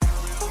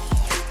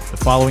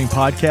following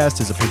podcast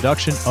is a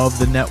production of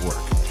the network.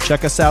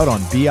 Check us out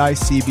on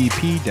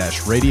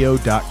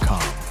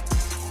bicbp-radio.com.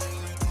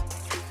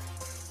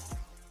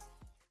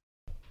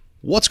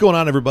 What's going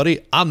on,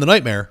 everybody? I'm the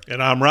Nightmare.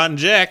 And I'm Rotten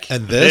Jack.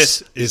 And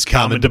this is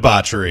Common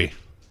Debauchery.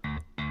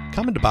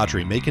 Common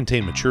Debauchery may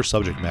contain mature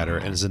subject matter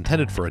and is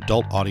intended for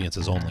adult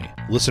audiences only.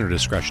 Listener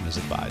discretion is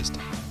advised.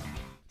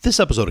 This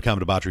episode of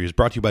Common Debauchery is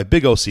brought to you by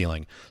Big O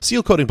Sealing,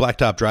 seal coating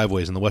blacktop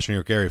driveways in the Western New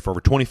York area for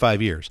over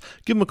 25 years.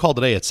 Give them a call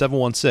today at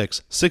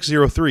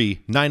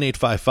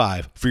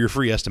 716-603-9855 for your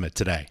free estimate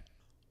today.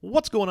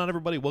 What's going on,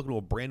 everybody? Welcome to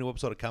a brand new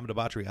episode of Common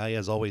Debauchery. I,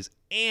 as always,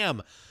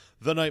 am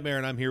the Nightmare,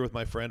 and I'm here with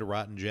my friend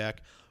Rotten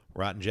Jack.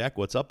 Rotten Jack,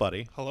 what's up,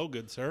 buddy? Hello,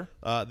 good sir.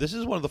 This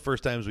is one of the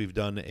first times we've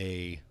done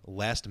a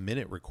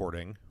last-minute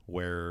recording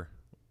where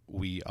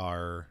we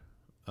are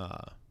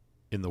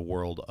in the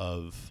world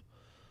of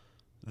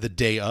the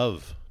day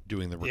of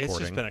doing the recording. It's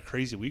just been a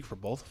crazy week for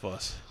both of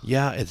us.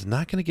 Yeah, it's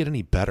not going to get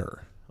any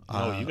better.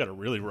 No, you got a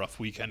really rough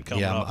weekend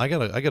coming up. Yeah, I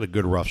got a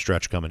good rough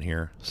stretch coming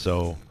here,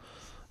 so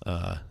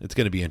it's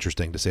going to be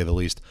interesting to say the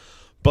least.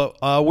 But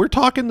we're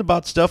talking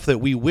about stuff that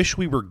we wish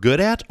we were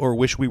good at or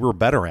wish we were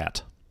better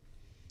at.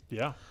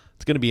 Yeah.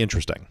 It's going to be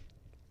interesting.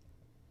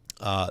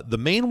 The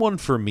main one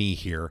for me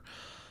here,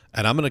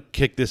 and I'm going to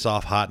kick this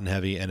off hot and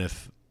heavy, and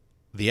if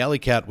the Alley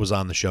Cat was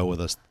on the show with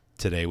us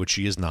today, which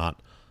she is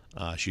not,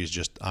 she is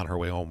just on her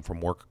way home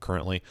from work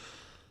currently,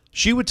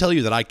 she would tell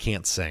you that I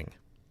can't sing.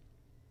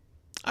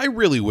 I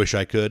really wish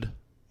I could,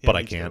 but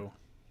I can't. Too.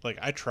 Like,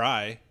 I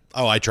try.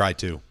 Oh, I try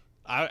too.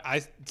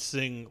 I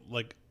sing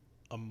like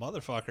a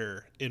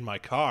motherfucker in my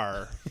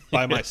car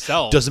by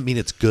myself. Doesn't mean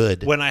it's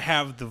good. When I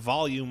have the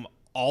volume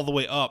all the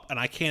way up and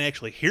I can't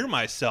actually hear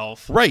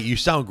myself. Right, you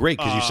sound great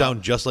because you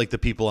sound just like the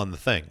people on the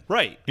thing.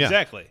 Right, Yeah.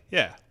 exactly,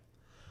 yeah.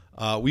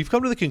 We've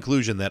come to the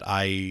conclusion that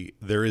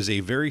there is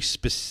a very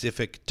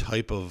specific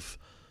type of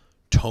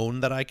tone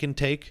that I can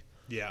take.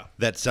 Yeah.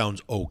 That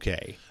sounds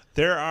okay.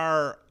 There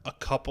are a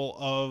couple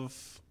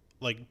of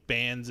like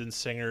bands and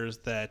singers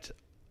that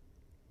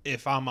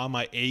if I'm on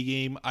my A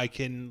game, I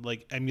can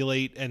like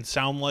emulate and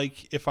sound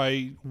like if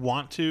I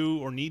want to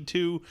or need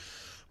to,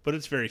 but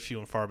it's very few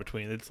and far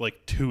between. It's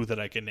like two that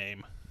I can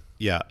name.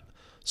 Yeah.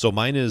 So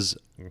mine is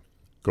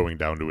going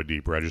down to a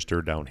deep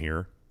register down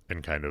here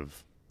and kind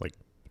of like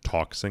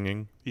talk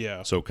singing.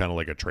 Yeah. So kind of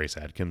like a Trace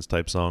Adkins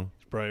type song.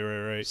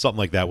 Right. Something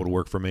like that would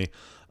work for me.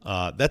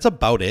 That's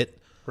about it.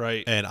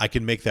 Right. And I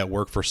can make that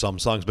work for some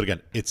songs. But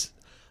again, it's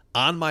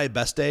on my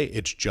best day,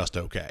 it's just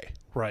okay.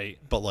 Right.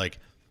 But like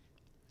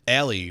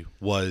Allie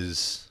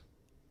was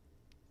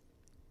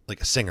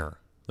like a singer.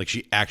 Like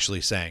she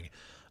actually sang.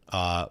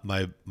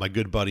 My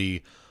good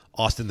buddy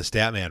Austin the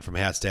Statman from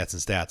Hats, Stats,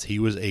 and Stats, he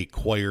was a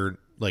choir,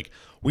 like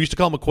we used to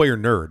call him a choir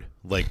nerd,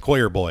 like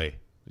choir boy.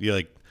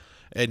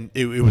 And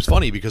it was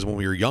funny because when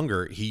we were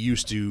younger,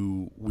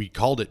 we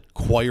called it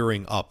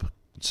choiring up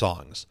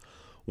songs,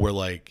 where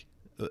like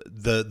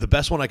the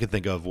best one I could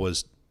think of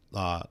was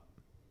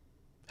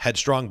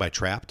Headstrong by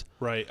Trapped.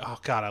 Right. Oh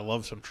God, I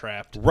love some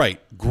Trapped.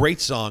 Right.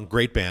 Great song,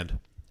 great band.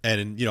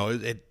 And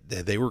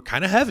they were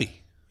kind of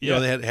heavy. Yeah.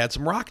 They had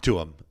some rock to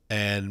them.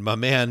 And my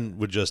man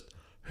would just,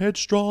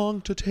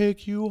 headstrong to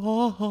take you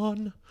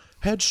on,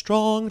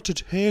 headstrong to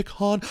take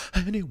on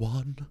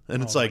anyone.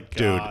 And it's like,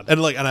 dude. And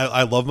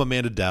I love my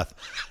man to death.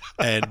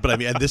 But I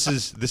mean, and this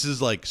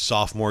is like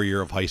sophomore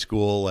year of high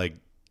school, like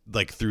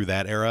through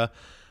that era.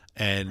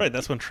 And right,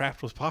 that's when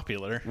Trapped was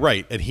popular.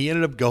 Right. And he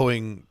ended up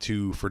going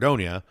to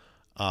Fredonia.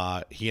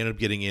 He ended up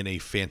getting in a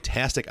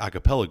fantastic a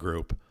cappella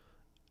group.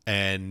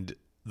 And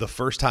the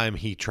first time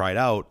he tried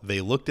out,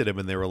 they looked at him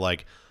and they were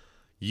like,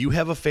 you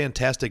have a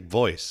fantastic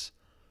voice,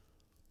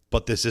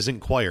 but this isn't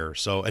choir.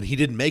 And he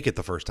didn't make it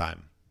the first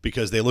time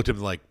because they looked at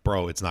him like,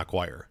 bro, it's not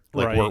choir.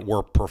 Like right.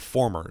 we're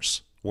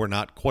performers. We're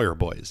not choir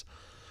boys.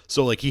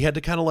 So like he had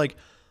to kind of like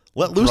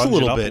let loose a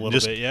little bit,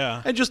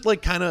 yeah. And just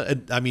like kind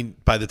of, I mean,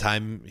 by the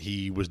time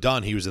he was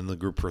done, he was in the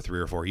group for 3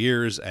 or 4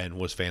 years and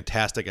was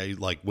fantastic. I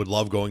like would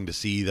love going to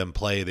see them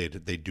play.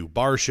 They do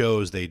bar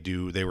shows. They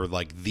were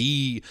like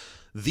the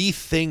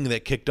thing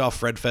that kicked off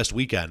Fred Fest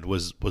weekend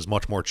was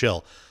much more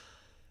chill.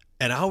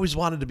 And I always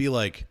wanted to be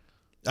like,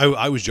 I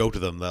always joked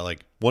with them that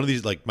like one of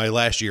these, like my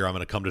last year, I'm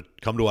going to come to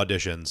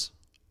auditions,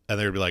 and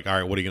they'd be like, all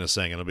right, what are you going to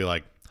sing? And I'll be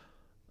like,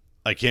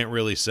 I can't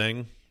really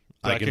sing.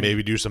 I can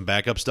maybe do some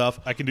backup stuff.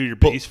 I can do your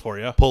bass for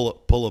you.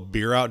 Pull a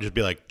beer out and just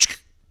be like,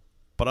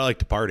 but I like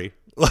to party.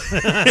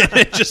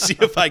 Just see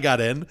if I got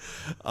in.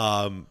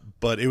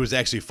 But it was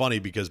actually funny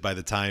because by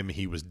the time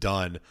he was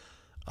done,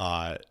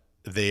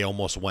 they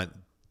almost went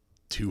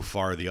too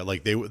far.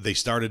 They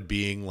started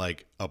being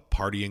like a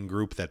partying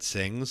group that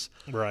sings,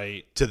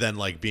 right, to then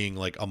like being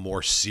like a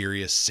more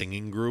serious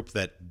singing group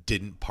that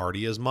didn't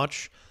party as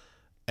much.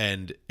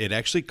 And it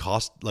actually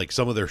cost, like,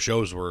 some of their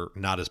shows were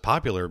not as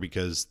popular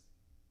because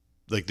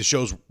like the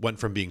shows went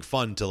from being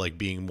fun to like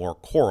being more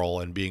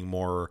choral and being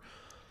more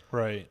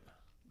right.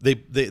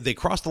 They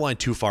crossed the line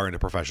too far into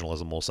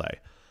professionalism, we'll say.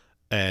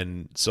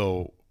 And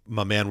so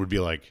my man would be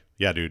like,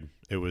 yeah, dude,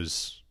 it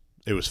was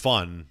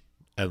fun.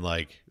 And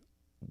like,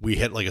 we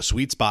hit like a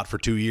sweet spot for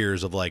 2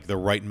 years of like the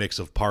right mix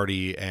of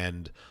party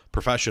and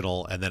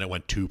professional, and then it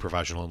went too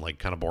professional and like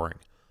kind of boring.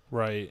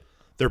 Right.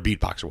 Their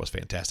beatboxer was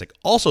fantastic.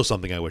 Also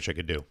something I wish I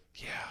could do.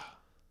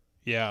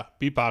 Yeah.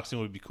 Beatboxing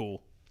would be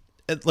cool.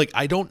 And like,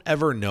 I don't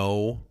ever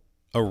know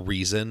a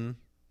reason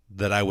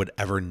that I would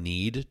ever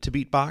need to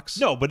beatbox.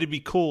 No, but it'd be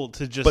cool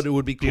to just But it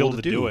would be cool able to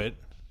to do. do it.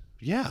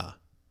 Yeah.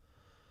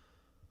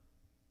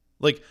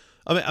 Like,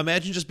 I mean,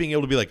 imagine just being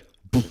able to be like,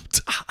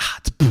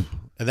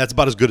 and that's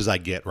about as good as I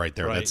get right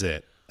there. Right. That's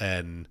it.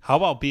 And How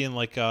about being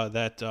like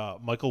that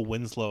Michael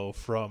Winslow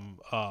from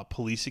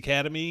Police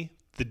Academy,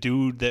 the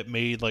dude that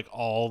made like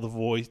all the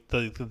voice,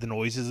 the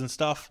noises and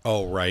stuff.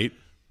 oh, right.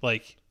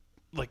 Like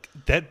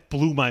that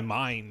blew my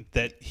mind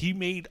that he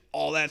made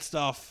all that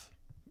stuff.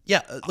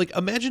 Yeah, like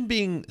imagine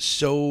being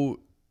so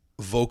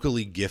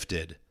vocally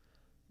gifted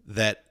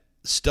that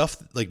stuff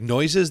like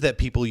noises that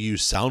people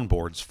use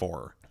soundboards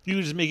for. You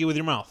can just make it with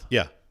your mouth.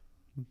 Yeah.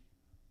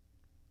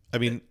 I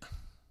mean,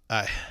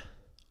 I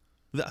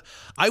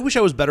wish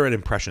I was better at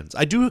impressions.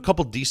 I do a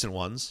couple decent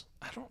ones.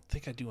 I don't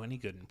think I do any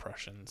good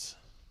impressions.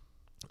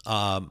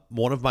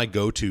 One of my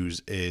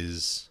go-tos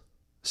is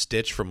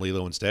Stitch from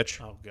Lilo and Stitch.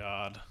 Oh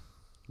God,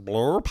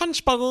 Blur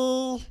punch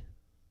bubble.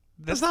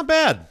 That's not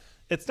bad.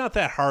 it's not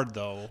that hard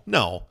though.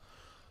 No,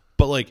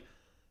 but like,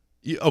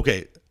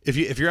 okay, if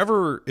you're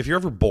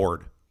ever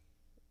bored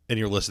and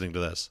you're listening to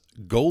this,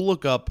 go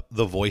look up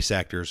the voice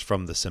actors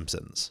from The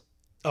Simpsons,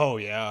 Oh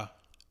yeah,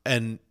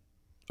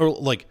 or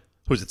like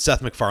who's it?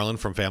 Seth MacFarlane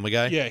from Family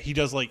Guy. yeah. He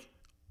does like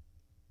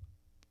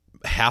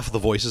Half the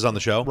voices on the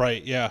show,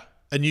 right. Yeah.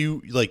 and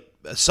you like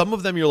some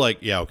of them. You're like,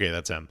 yeah, okay,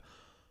 that's him.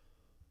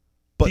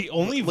 But The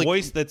only like,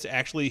 voice that's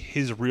actually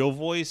his real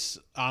voice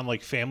on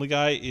like Family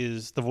Guy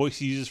is the voice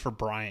he uses for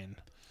Brian.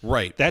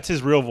 right? That's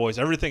his real voice.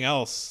 Everything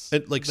else,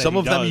 And like that some he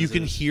of them, does you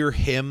can is- hear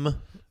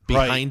him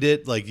behind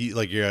it. Like you're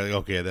like,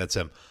 okay, that's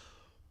him.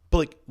 But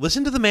like,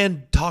 listen to the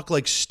man talk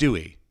like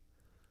Stewie.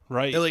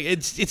 right. Like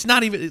it's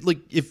not even like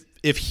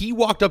if he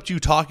walked up to you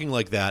talking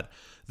like that,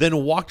 then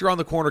walked around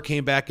the corner,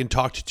 came back and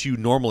talked to you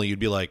normally, you'd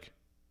be like,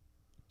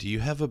 "Do you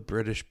have a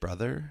British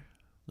brother?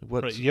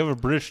 What? Right. You have a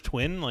British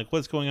twin? Like,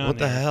 what's going on? What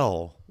the here?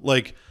 hell?"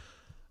 Like,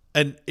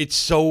 and it's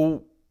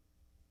so.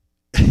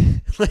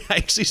 Like, I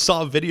actually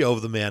saw a video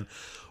of the man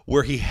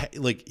where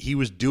he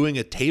was doing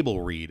a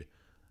table read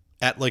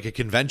at like a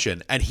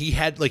convention, and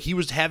he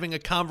was having a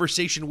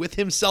conversation with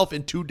himself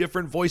in two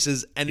different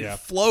voices, and Yeah. it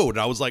flowed.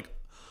 I was like,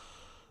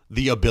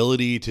 the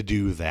ability to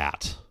do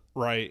that.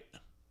 Right.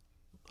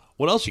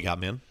 What else you got,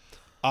 man?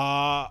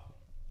 I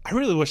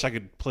really wish I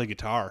could play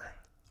guitar.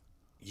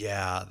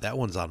 Yeah, that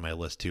one's on my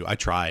list too. I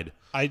tried.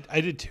 I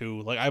did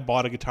too. Like, I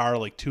bought a guitar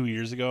like 2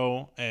 years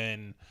ago,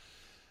 and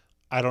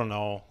I don't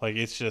know. Like,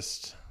 it's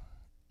just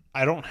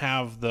I don't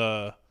have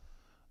the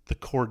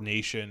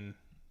coordination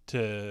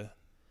to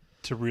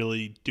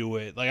really do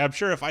it. Like, I'm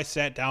sure if I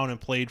sat down and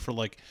played for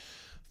like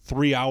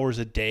 3 hours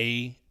a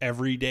day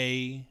every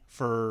day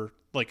for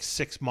like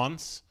 6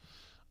 months,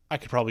 I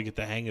could probably get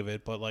the hang of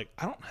it. But like,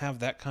 I don't have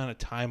that kind of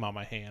time on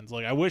my hands.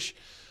 Like, I wish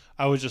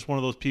I was just one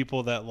of those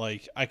people that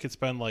like I could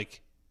spend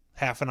like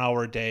half an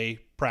hour a day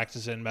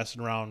practicing,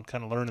 messing around,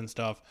 kind of learning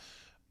stuff,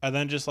 and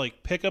then just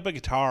like pick up a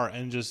guitar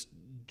and just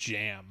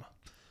jam.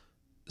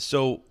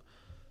 So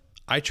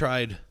I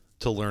tried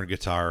to learn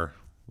guitar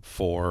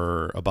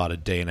for about a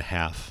day and a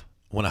half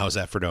when I was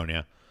at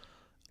Fredonia.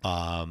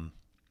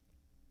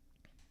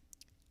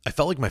 I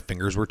felt like my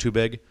fingers were too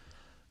big.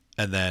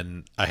 And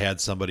then I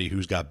had somebody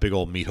who's got big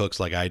old meat hooks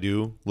like I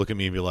do look at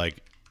me and be like,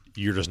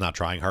 "You're just not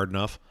trying hard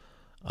enough."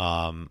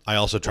 I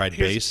also tried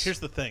bass. Here's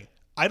the thing.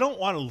 I don't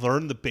want to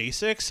learn the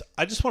basics.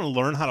 I just want to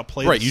learn how to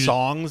play Right, the you just-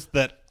 songs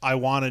that I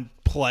want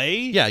to play.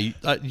 Yeah, you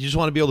just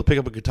want to be able to pick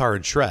up a guitar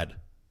and shred.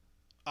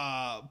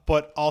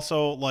 But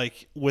also,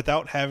 like,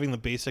 without having the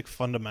basic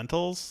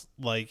fundamentals,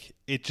 like,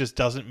 it just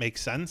doesn't make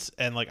sense.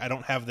 And, like, I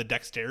don't have the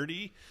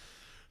dexterity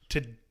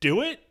to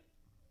do it.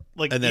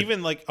 Like, And that-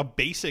 even, like, a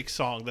basic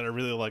song that I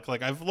really like,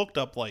 I've looked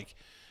up, like,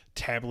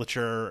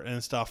 tablature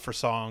and stuff for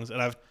songs,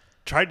 and I've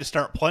tried to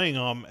start playing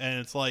them, and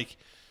it's like,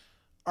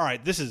 all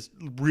right, this is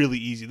really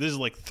easy. This is,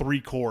 like, 3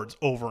 chords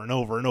over and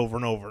over and over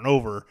and over and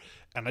over,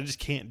 and I just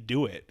can't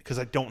do it because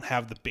I don't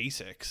have the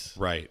basics.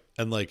 Right.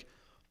 And like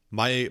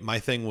my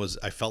thing was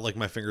I felt like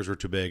my fingers were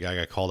too big. I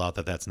got called out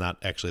that that's not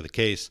actually the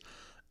case.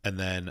 And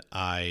then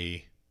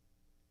I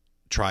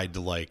tried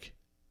to like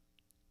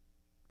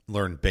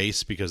learn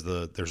bass because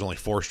there's only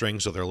 4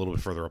 strings, so they're a little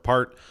bit further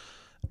apart.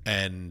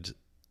 And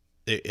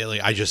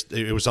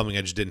it was something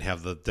I just didn't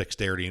have the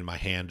dexterity in my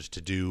hand to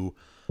do.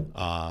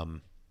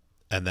 And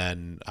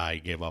then I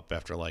gave up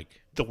after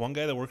like, The one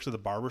guy that works at the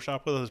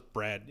barbershop with us,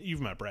 Brad.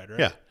 You've met Brad, right?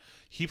 Yeah.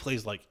 He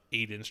plays like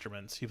 8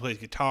 instruments. He plays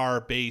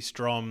guitar, bass,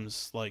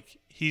 drums. Like,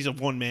 he's a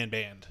one-man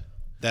band.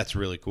 that's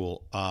really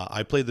cool.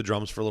 I played the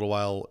drums for a little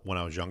while when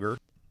I was younger.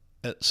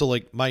 So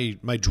like my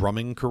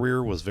drumming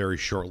career was very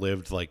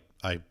short-lived. Like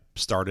I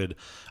started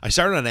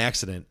on an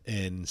accident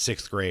in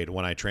 6th grade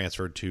when I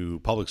transferred to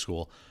public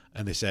school,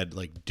 and they said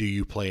like, "Do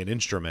you play an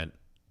instrument?"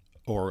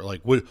 or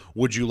like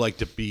would you like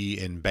to be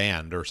in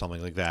band or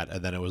something like that,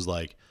 and then it was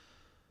like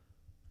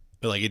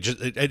it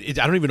just I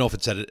don't even know if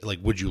it said it like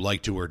would you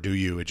like to or do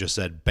you. It just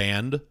said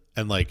band,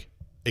 and like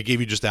it gave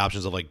you just the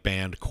options of like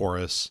band,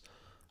 chorus,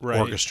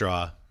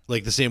 orchestra,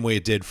 like the same way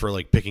it did for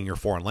like picking your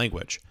foreign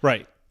language.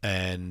 Right.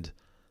 And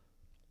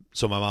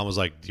so my mom was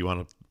like, do you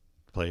want to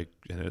play?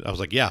 And I was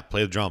like, yeah,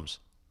 play the drums.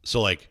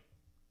 So like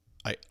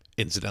I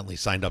incidentally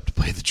signed up to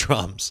play the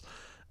drums.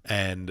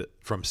 And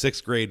from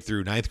 6th grade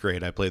through 9th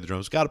grade, I played the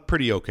drums. Got it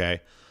pretty okay.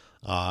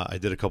 I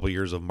did a couple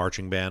years of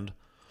marching band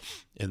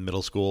in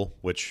middle school,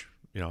 which,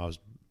 I was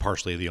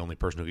partially the only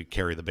person who could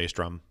carry the bass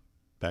drum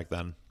back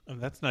then. And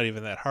that's not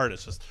even that hard.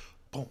 It's just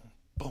boom,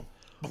 boom,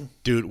 boom.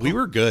 Dude, we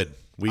were good.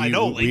 I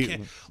know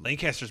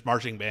Lancaster's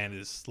marching band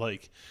is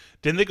like,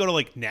 didn't they go to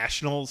like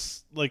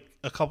nationals like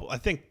a couple? I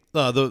think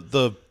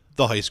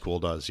the high school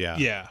does, yeah.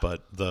 Yeah.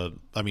 But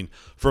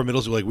for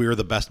middle school, like we were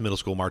the best middle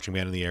school marching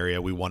band in the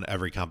area. We won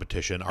every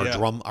competition. Our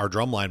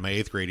drum line, my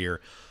 8th grade year,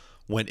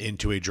 went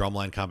into a drum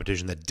line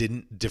competition that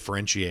didn't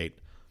differentiate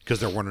because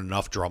there weren't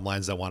enough drum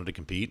lines that wanted to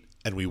compete,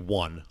 and we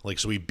won. Like,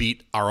 so we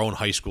beat our own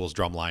high school's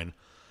drum line,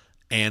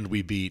 and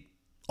we beat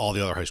all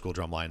the other high school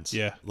drum lines.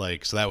 Yeah.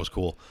 Like, so that was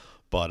cool.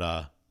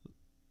 But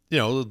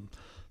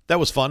that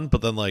was fun.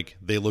 But then like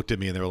they looked at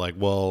me and they were like,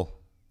 well,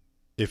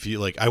 if you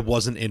like, I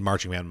wasn't in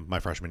marching band my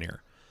freshman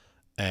year.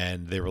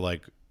 And they were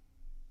like,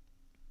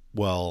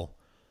 well,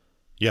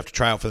 you have to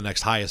try out for the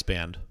next highest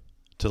band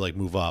to like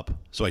move up.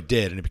 So I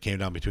did, and it became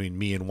down between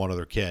me and one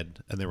other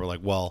kid. And they were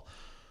like, well,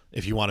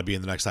 if you want to be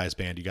in the next highest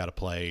band, you got to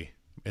play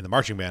in the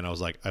marching band. I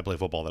was like, I play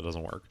football. That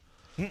doesn't work.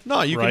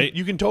 No, you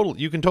can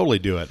totally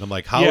do it. And I'm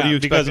like, how do you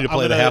expect me to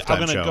play the halftime show?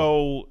 I'm going to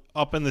go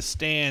up in the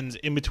stands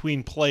in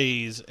between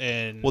plays,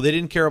 and well, they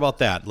didn't care about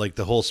that. Like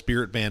the whole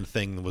spirit band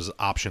thing was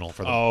optional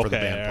for the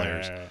band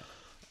players.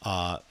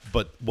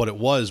 But what it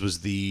was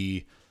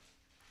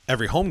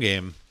every home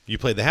game you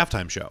played the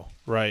halftime show.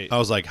 Right. I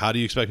was like, how do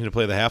you expect me to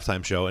play the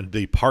halftime show and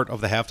be part of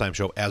the halftime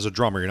show as a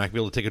drummer? You're not going to be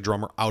able to take a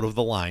drummer out of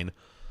the line.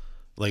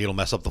 Like, it'll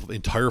mess up the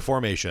entire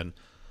formation.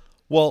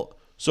 Well,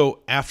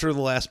 so after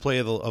the last play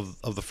of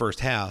the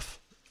first half,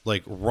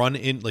 like run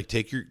in, like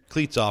take your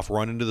cleats off,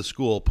 run into the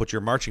school, put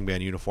your marching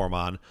band uniform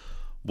on.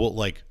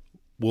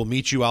 We'll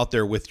meet you out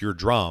there with your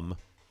drum,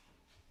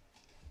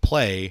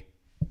 play,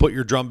 put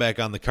your drum back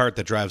on the cart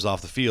that drives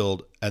off the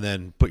field, and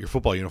then put your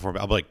football uniform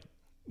back. I'm like,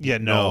 yeah,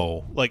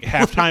 no. Like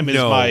halftime is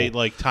my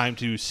like time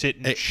to sit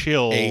and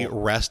chill. A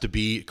rest,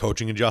 B,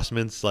 coaching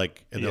adjustments,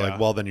 like, and they're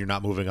like, well, then you're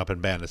not moving up in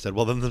band. I said,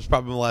 well, then this is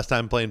probably my last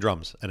time playing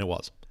drums, and it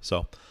was.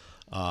 So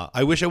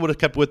I wish I would have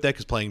kept with that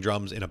because playing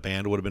drums in a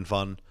band would have been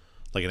fun,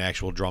 like an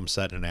actual drum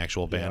set and an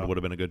actual band would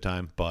have been a good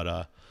time.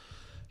 But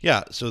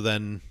so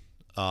then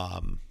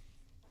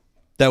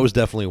that was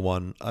definitely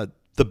one.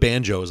 The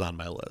banjo is on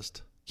my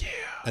list. Yeah,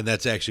 and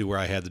that's actually where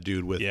I had the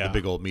dude with the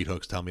big old meat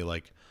hooks tell me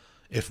like,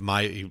 he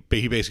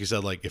basically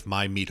said like, if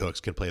my meat hooks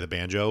can play the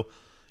banjo,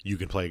 you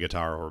can play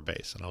guitar or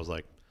bass. And I was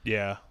like,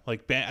 yeah,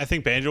 like I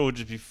think banjo would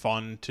just be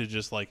fun to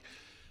just like,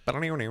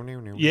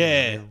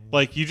 yeah,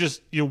 like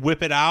you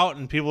whip it out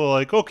and people are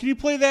like, oh, can you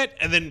play that?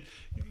 And then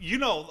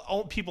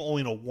people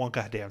only know one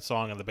goddamn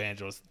song on the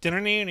banjo.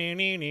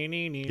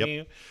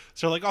 Yep.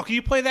 So like, oh, can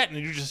you play that? And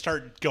you just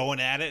start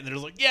going at it, and they're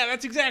like, yeah,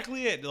 that's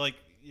exactly it. Like,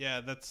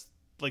 yeah, that's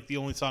like the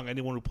only song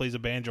anyone who plays a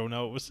banjo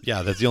knows.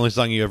 Yeah, that's the only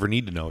song you ever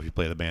need to know if you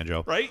play the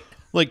banjo. Right?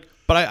 Like,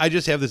 but I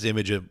just have this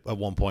image at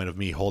one point of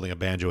me holding a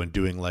banjo and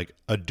doing like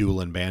a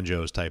dueling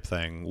banjos type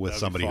thing with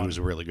somebody who's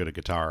really good at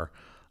guitar.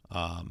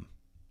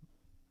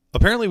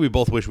 Apparently, we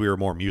both wish we were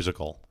more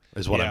musical,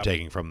 is what I'm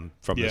taking from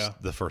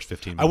the first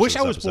 15 minutes. I wish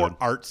I was more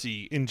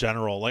artsy in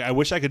general. Like, I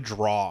wish I could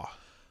draw.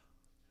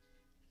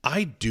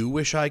 I do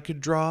wish I could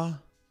draw.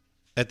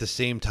 At the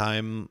same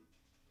time,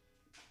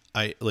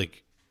 I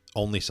like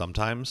only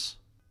sometimes.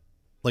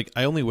 Like,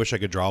 I only wish I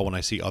could draw when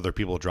I see other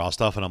people draw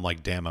stuff, and I'm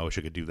like, damn, I wish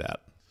I could do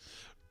that.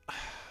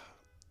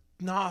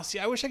 Nah, see,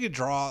 I wish I could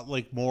draw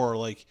like more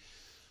like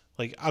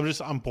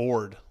I'm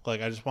bored.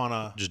 Like, I just want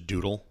to just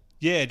doodle.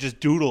 Yeah, just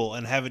doodle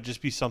and have it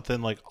just be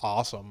something like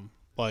awesome,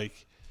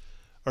 like,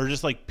 or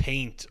just like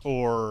paint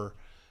or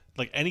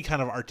like any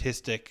kind of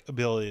artistic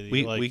ability.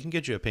 We can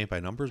get you a paint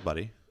by numbers,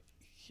 buddy.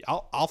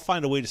 I'll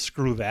find a way to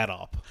screw that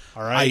up.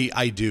 All right,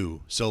 I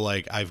do. So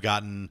like I'm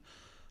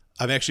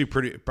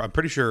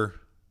pretty sure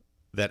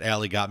that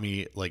Allie got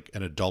me like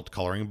an adult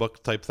coloring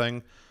book type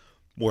thing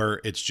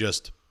where it's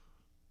just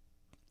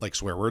like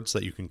swear words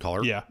that you can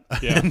color. Yeah.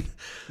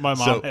 My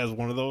mom has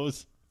one of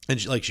those. And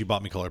she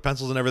bought me colored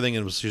pencils and everything,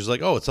 and she was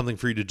like, oh, it's something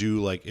for you to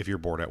do like if you're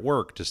bored at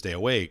work to stay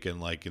awake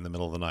and like in the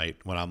middle of the night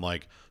when I'm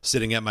like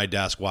sitting at my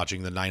desk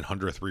watching the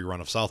 900th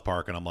rerun of South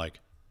Park, and I'm like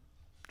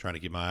trying to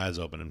keep my eyes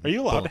open. And are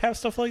you allowed to have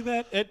stuff like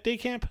that at day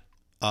camp?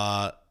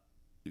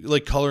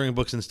 Like coloring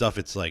books and stuff,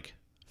 it's like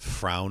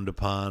frowned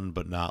upon,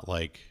 but not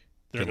like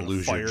they're gonna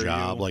lose your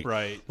job. You. Like,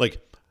 right.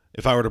 Like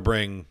if I were to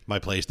bring my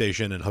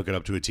PlayStation and hook it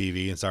up to a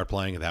TV and start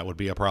playing, that would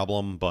be a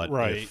problem. But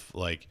if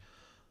like,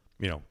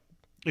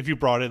 if you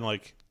brought in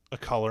like a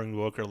coloring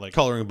book or like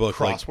coloring book,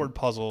 crossword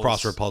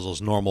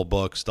puzzles, normal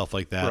books, stuff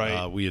like that.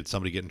 Right. We had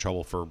somebody get in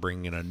trouble for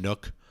bringing in a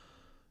Nook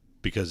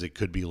because it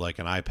could be like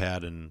an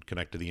iPad and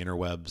connect to the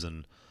interwebs,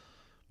 and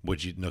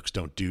Nooks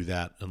don't do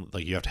that, and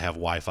like you have to have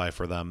Wi-Fi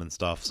for them and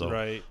stuff. So,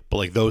 right. But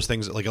like those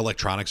things, like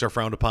electronics are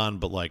frowned upon,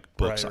 but like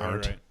books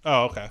aren't. Right.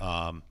 Oh, okay.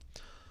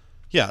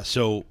 Yeah.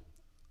 So,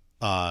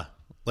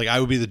 like I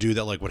would be the dude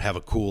that like would have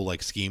a cool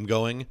like scheme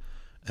going.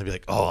 And be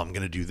like, oh, I'm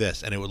gonna do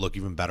this, and it would look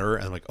even better.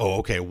 And I'm like, oh,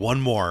 okay, one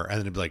more, and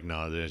then it'd be like,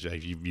 no,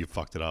 you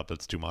fucked it up.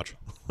 That's too much.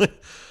 Like,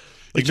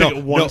 you took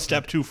it one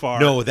step too far.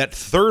 No, that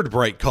third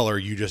bright color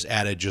you just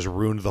added just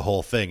ruined the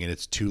whole thing, and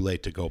it's too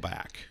late to go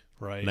back.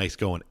 Right. Nice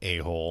going,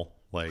 a-hole.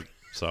 Like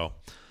so.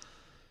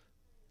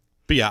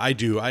 But yeah, I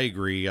do. I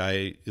agree.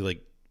 I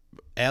like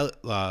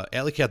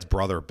Alley Cat's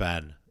brother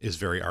Ben is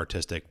very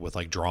artistic with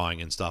like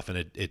drawing and stuff, and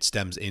it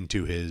stems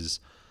into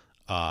his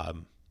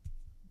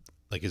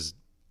like his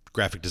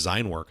graphic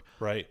design work.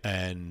 Right.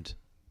 And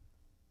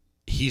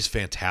he's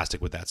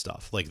fantastic with that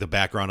stuff. Like the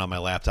background on my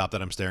laptop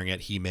that I'm staring at,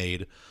 he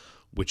made,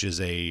 which is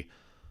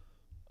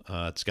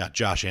it's got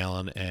Josh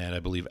Allen and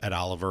I believe Ed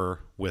Oliver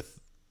with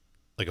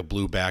like a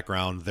blue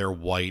background. They're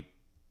white,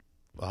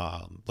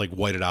 like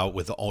whited out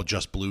with all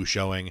just blue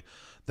showing.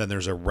 Then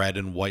there's a red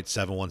and white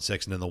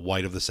 716, and then the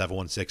white of the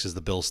 716 is the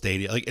Bill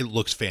Stadium. Like it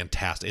looks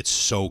fantastic. It's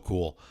so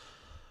cool.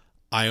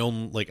 I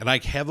own and I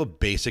have a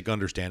basic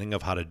understanding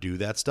of how to do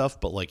that stuff,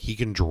 but like he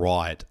can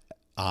draw it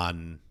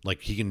on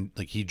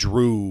he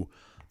drew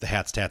the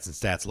Hats, Tats, and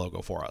Stats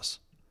logo for us.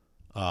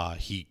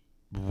 He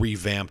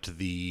revamped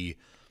the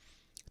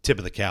tip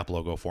of the cap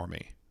logo for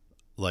me.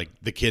 Like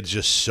the kid's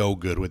just so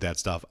good with that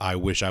stuff. I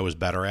wish I was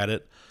better at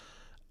it.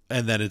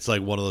 And then it's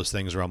like one of those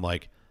things where I'm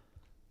like,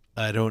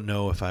 I don't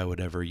know if I would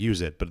ever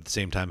use it, but at the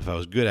same time, if I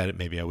was good at it,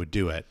 maybe I would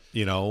do it,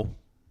 you know?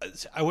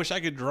 I wish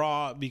I could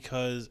draw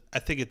because I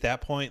think at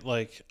that point,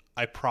 like,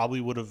 I probably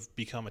would have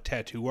become a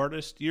tattoo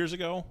artist years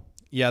ago.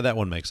 Yeah, that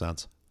one makes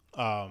sense.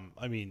 I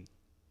mean,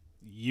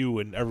 you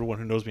and everyone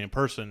who knows me in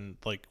person,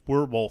 like,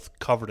 we're both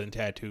covered in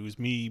tattoos,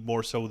 me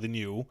more so than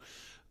you.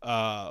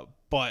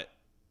 But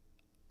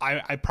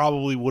I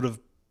probably would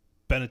have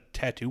been a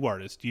tattoo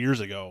artist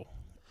years ago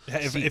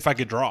if I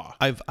could draw.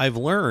 I've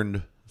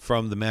learned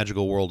from the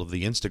magical world of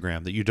the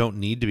Instagram that you don't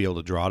need to be able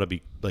to draw to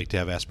be like to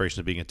have aspirations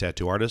of being a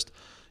tattoo artist.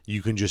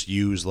 You can just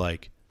use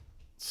like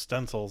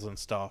stencils and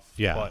stuff.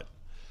 Yeah.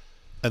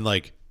 And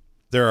like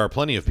there are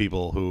plenty of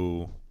people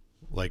who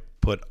like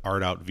put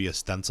art out via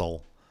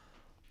stencil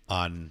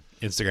on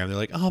Instagram. They're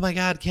like, "Oh my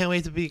god, can't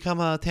wait to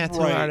become a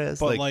tattoo artist."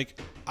 But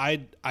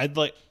I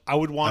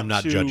would want I'm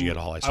not to, judgy at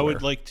all, I swear. I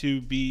would like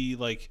to be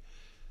like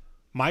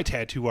my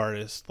tattoo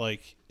artist.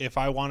 Like if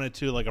I wanted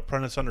to like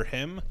apprentice under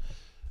him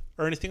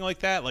or anything like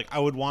that, like I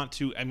would want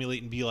to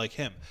emulate and be like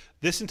him.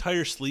 This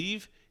entire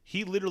sleeve,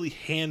 he literally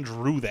hand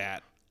drew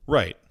that.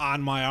 Right.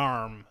 On my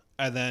arm,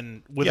 and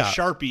then with a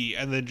Sharpie,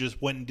 and then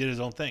just went and did his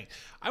own thing.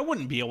 I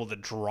wouldn't be able to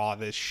draw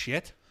this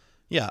shit.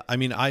 Yeah, I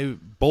mean,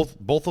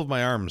 both of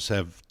my arms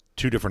have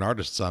two different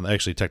artists on,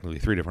 actually technically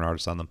three different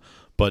artists on them,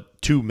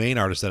 but two main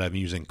artists that I'm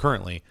using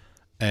currently,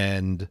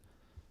 and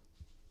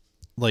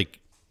like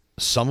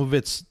some of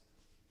it's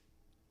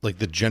like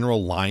the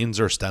general lines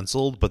are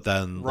stenciled, but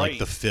then like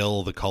the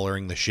fill, the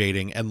coloring, the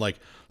shading, and like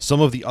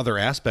some of the other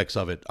aspects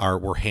of it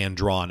were hand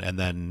drawn and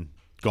then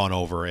gone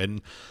over,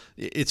 and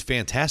it's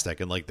fantastic.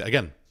 And like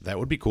again, that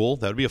would be cool.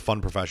 That would be a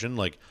fun profession.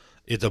 Like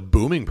it's a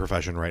booming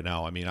profession right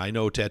now. I mean, I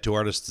know tattoo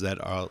artists that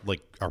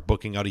are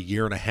booking out a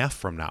year and a half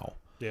from now.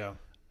 Yeah.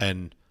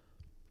 And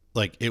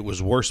like it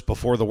was worse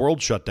before the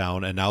world shut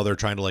down, and now they're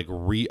trying to like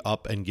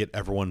re-up and get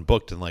everyone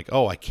booked, and like,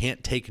 oh, I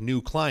can't take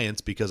new clients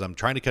because I'm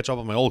trying to catch up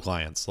on my old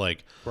clients.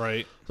 Like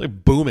right. It's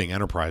like booming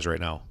enterprise right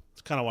now.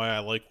 It's kind of why I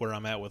like where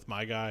I'm at with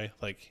my guy.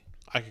 Like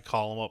I could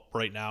call him up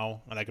right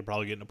now, and I could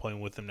probably get an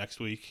appointment with him next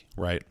week.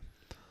 Right.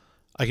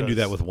 I can do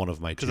that with one of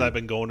my two. Because I've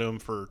been going to him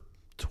for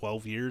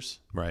 12 years.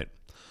 Right.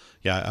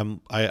 Yeah,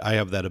 I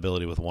have that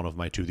ability with one of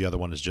my two. The other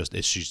one is just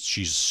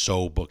she's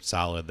so booked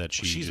solid that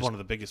she's one of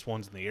the biggest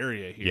ones in the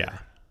area here. Yeah.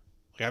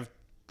 Like I've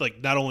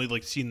like not only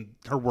like seen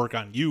her work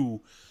on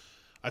you,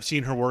 I've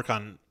seen her work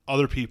on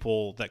other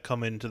people that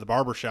come into the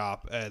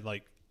barbershop and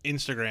like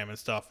Instagram and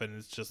stuff, and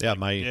it's just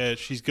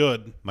she's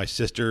good. My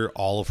sister,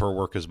 all of her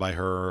work is by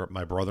her.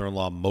 My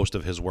brother-in-law, most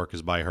of his work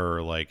is by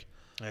her. Like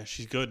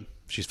she's good.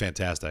 She's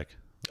fantastic.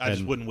 I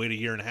just wouldn't wait a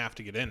year and a half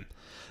to get in.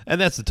 And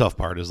that's the tough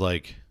part is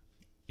like,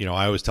 you know,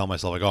 I always tell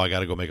myself like, oh, I got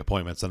to go make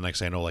appointments. And the next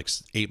thing I know, like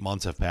 8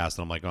 months have passed,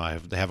 and I'm like, oh, I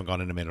haven't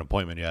gone in and made an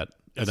appointment yet.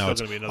 And now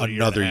it's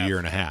another year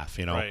and a half.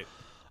 You know, right.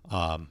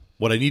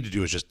 What I need to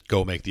do is just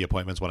go make the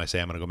appointments when I say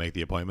I'm going to go make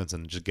the appointments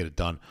and just get it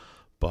done.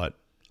 But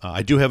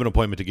I do have an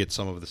appointment to get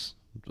some of this,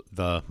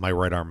 my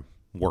right arm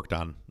worked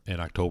on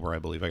in October, I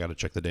believe. I got to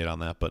check the date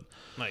on that. But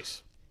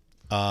nice.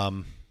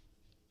 I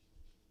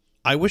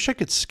wish I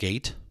could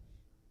skate.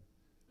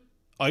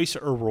 Ice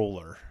or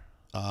roller?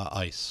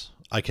 Ice.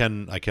 I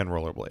can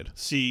rollerblade.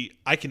 See,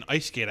 I can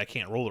ice skate. I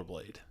can't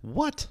rollerblade.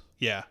 What?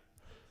 Yeah.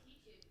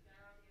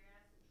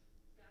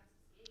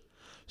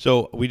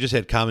 So we just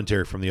had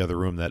commentary from the other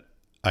room that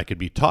I could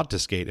be taught to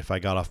skate if I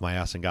got off my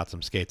ass and got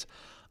some skates.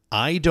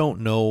 I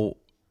don't know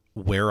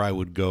where I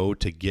would go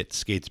to get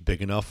skates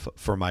big enough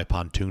for my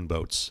pontoon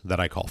boats that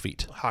I call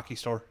feet. Hockey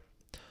store.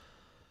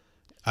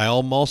 I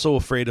am also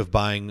afraid of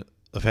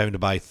having to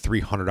buy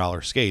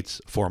 $300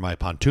 skates for my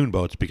pontoon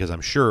boats because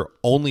I'm sure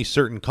only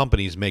certain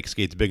companies make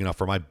skates big enough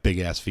for my big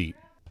ass feet.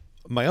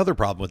 My other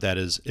problem with that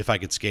is if I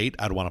could skate,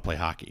 I'd want to play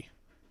hockey.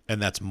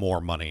 And that's more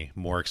money,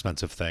 more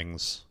expensive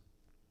things.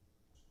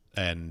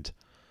 And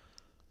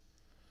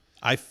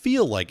I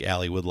feel like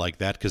Allie would like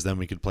that because then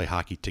we could play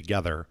hockey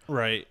together.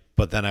 Right.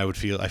 But then I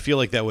feel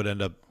like that would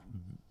end up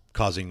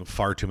causing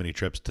far too many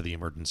trips to the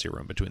emergency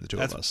room between the two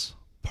of us.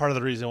 Part of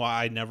the reason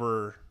why I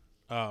never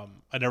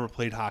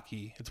played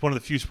hockey. It's one of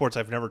the few sports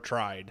I've never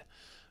tried.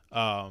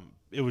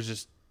 It was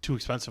just too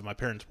expensive. My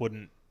parents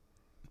wouldn't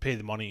pay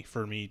the money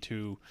for me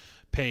to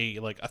pay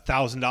like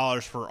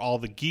 $1,000 for all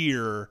the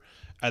gear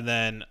and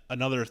then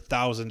another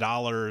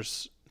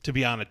 $1,000 to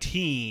be on a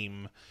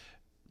team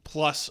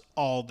plus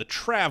all the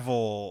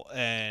travel.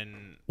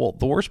 And well,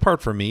 the worst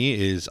part for me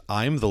is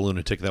I'm the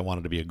lunatic that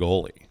wanted to be a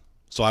goalie.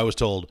 So I was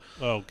told,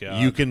 oh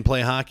God, you can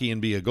play hockey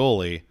and be a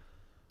goalie,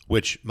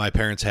 which my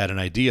parents had an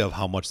idea of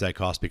how much that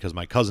cost because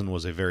my cousin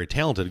was a very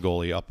talented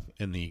goalie up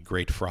in the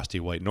great frosty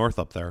white north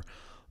up there.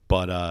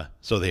 But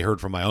so they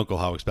heard from my uncle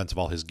how expensive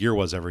all his gear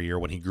was every year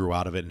when he grew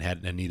out of it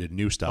and needed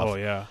new stuff. Oh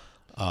yeah.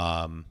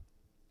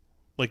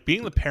 Like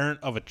being the parent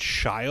of a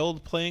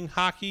child playing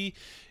hockey,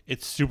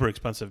 it's super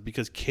expensive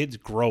because kids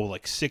grow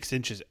like 6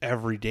 inches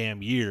every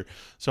damn year.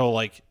 So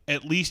like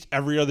at least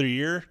every other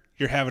year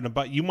you're having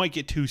you might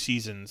get 2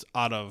 seasons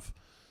out of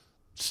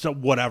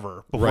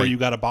whatever before right. You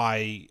got to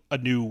buy a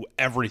new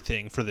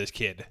everything for this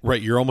kid.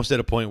 Right. You're almost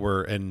at a point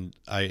where,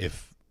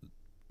 if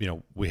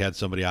we had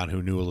somebody on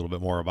who knew a little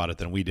bit more about it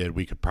than we did,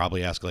 we could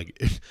probably ask like,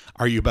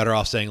 are you better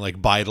off saying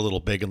like buy it a little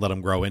big and let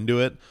them grow into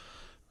it?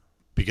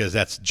 Because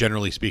that's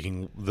generally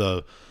speaking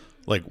we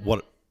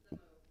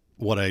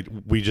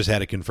just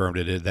had it confirmed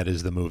that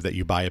is the move, that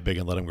you buy it big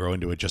and let them grow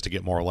into it just to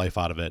get more life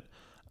out of it.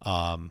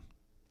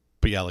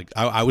 But yeah, like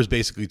I was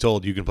basically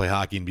told you can play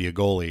hockey and be a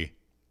goalie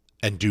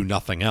and do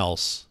nothing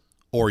else,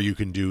 or you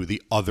can do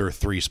the other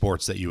 3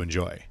 sports that you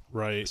enjoy.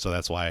 Right. So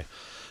that's why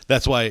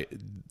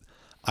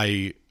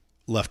I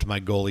left my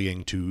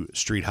goalieing to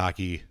street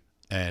hockey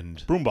and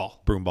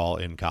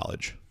broomball in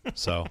college.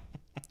 So,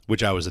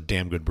 which I was a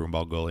damn good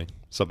broomball goalie.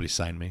 Somebody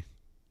signed me,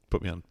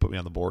 put me on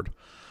the board.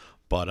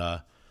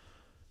 But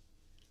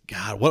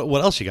God,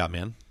 what else you got,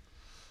 man?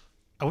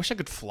 I wish I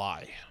could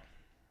fly.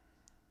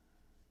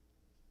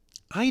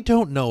 I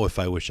don't know if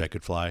I wish I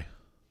could fly.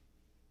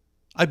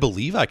 I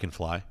believe I can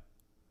fly.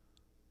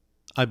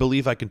 I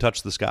believe I can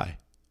touch the sky.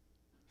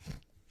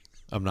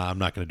 I'm not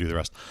going to do the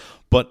rest.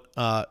 But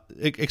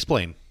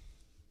explain.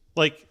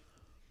 Are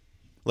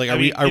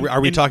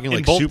we talking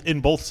like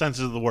in both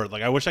senses of the word?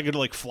 Like I wish I could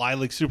like fly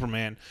like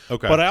Superman.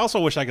 Okay. But I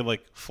also wish I could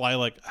like fly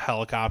like a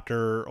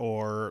helicopter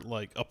or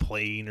like a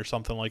plane or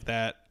something like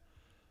that.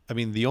 I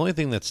mean, the only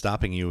thing that's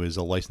stopping you is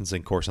a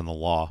licensing course in the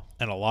law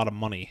and a lot of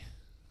money.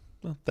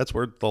 Well, that's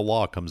where the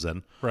law comes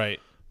in. Right.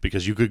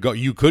 Because you could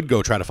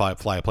go try to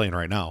fly a plane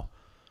right now.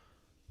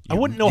 I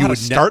wouldn't know how to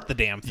start the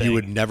damn thing. You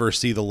would never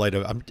see the light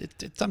of.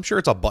 I'm sure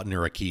it's a button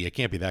or a key. It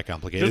can't be that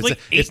complicated. There's like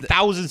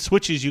 8,000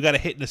 switches you got to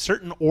hit in a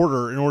certain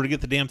order in order to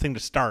get the damn thing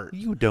to start.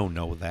 You don't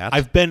know that.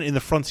 I've been in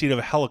the front seat of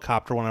a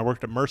helicopter when I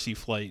worked at Mercy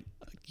Flight.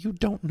 You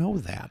don't know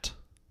that.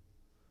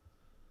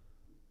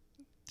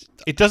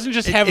 It doesn't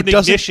just have an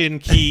ignition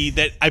key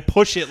that I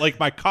push it like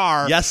my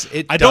car. Yes,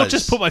 it does. I don't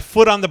just put my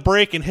foot on the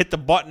brake and hit the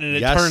button and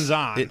it turns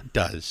on. It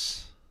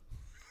does.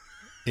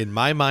 In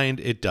my mind,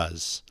 it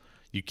does.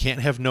 You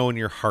can't have no in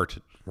your heart,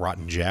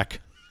 Rotten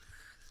Jack.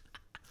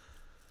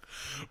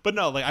 But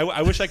no, like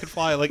I wish I could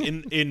fly like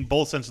in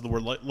both senses of the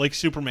word, like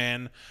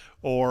Superman,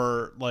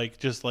 or like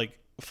just like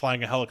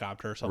flying a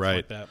helicopter or something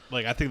like that.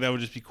 Like I think that would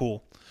just be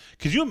cool.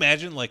 Could you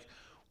imagine like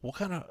what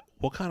kind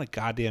of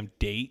goddamn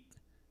date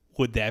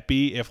would that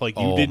be if like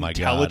you didn't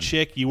tell a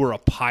chick you were a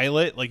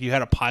pilot, like you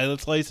had a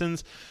pilot's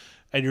license,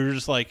 and you're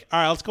just like,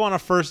 all right, let's go on a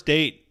first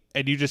date,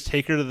 and you just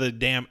take her to the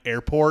damn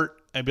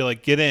airport and be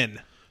like, get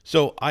in.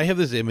 So I have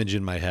this image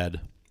in my head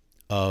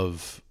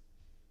of,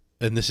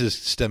 and this is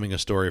stemming a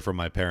story from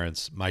my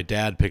parents. My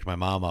dad picked my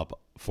mom up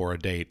for a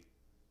date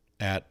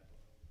at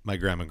my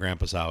grandma and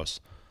grandpa's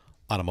house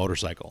on a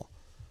motorcycle.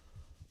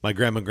 My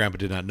grandma and grandpa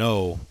did not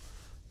know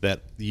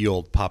that the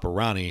old Papa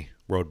Ronnie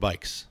rode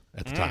bikes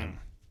at the time.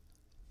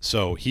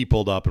 So he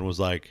pulled up and was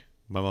like,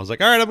 my mom was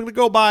like, all right, I'm going to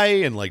go by,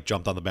 and like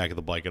jumped on the back of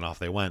the bike and off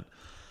they went.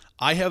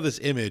 I have this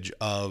image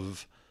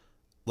of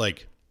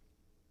like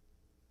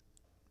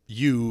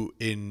you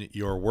in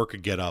your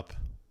work get up,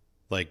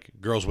 like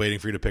girls waiting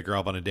for you to pick her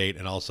up on a date,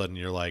 and all of a sudden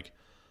you're like,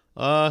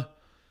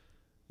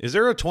 is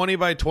there a 20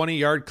 by 20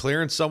 yard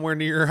clearance somewhere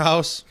near your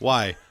house?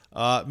 Why?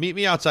 Meet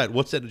me outside.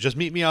 What's it? Just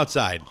meet me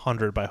outside.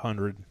 100 by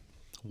 100.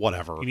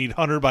 Whatever. You need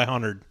 100 by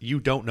 100. You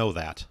don't know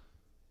that.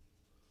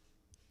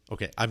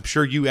 Okay, I'm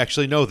sure you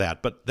actually know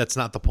that, but that's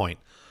not the point.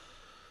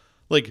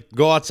 Like,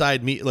 go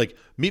outside, meet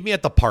me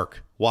at the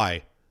park.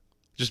 Why?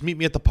 Just meet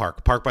me at the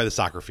park by the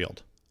soccer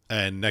field.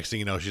 And next thing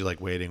you know, she's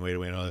like, waiting.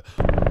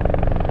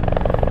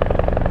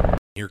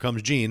 Here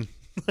comes Gene.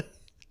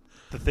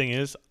 The thing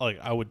is, like,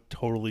 I would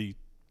totally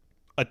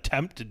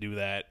attempt to do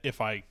that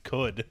if I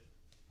could.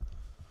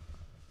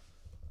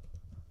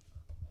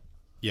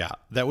 Yeah,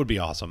 that would be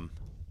awesome.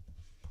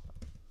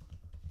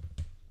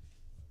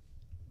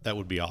 That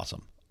would be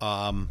awesome.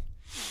 You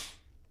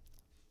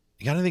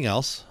got anything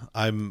else?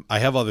 I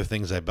have other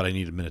things, but I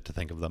need a minute to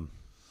think of them.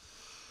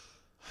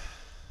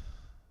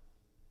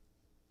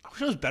 I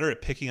wish I was better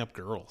at picking up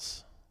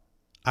girls.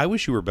 I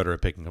wish you were better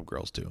at picking up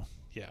girls too.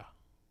 Yeah.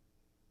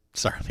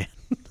 Sorry, man.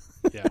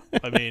 Yeah.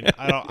 I mean,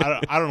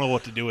 I don't know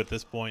what to do at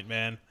this point,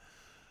 man.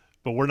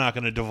 But we're not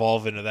going to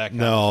devolve into that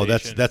No,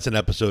 conversation. that's an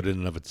episode in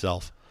and of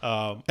itself.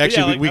 Actually,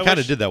 Actually, we kind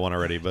of did that one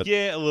already, but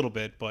yeah, a little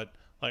bit. But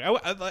like,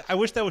 I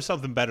wish that was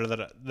something better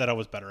that I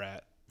was better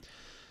at.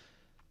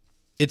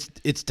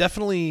 it's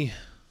definitely,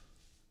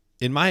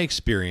 in my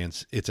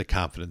experience, it's a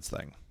confidence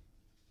thing.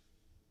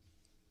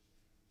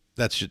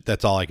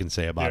 That's all I can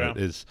say about it.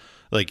 Is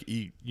like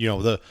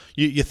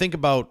you think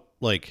about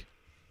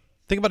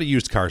a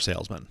used car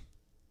salesman,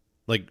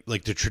 like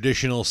the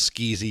traditional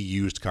skeezy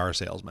used car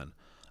salesman.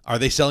 Are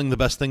they selling the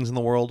best things in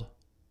the world?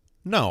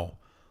 No,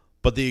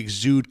 but they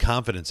exude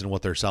confidence in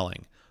what they're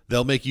selling.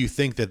 They'll make you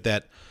think that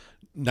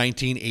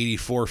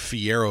 1984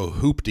 Fiero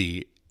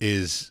Hoopty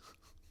is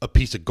a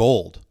piece of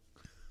gold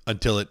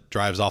until it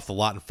drives off the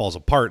lot and falls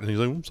apart, and he's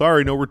like, "I'm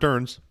sorry, no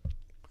returns."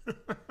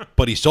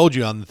 But he sold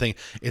you on the thing.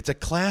 It's a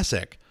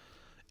classic.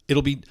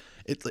 It'll be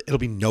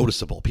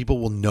noticeable. People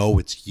will know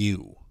it's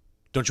you.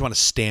 Don't you want to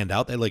stand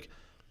out? They It's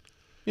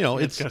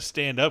going to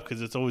stand up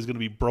because it's always going to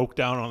be broke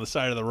down on the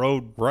side of the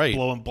road, right,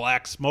 blowing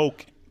black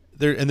smoke.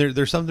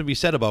 There's something to be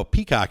said about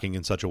peacocking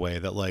in such a way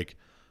that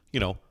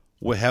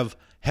we have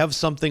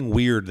something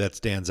weird that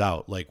stands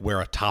out, like wear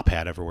a top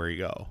hat everywhere you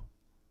go.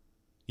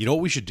 You know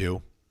what we should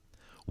do?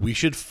 We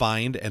should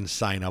find and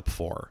sign up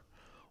for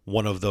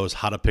one of those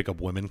how to pick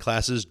up women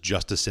classes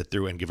just to sit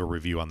through and give a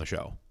review on the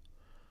show.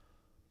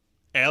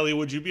 Allie,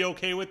 would you be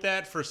okay with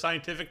that for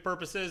scientific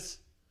purposes?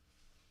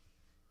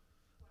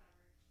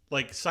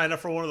 Like, sign up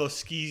for one of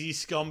those skeezy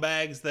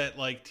scumbags that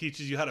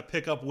teaches you how to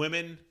pick up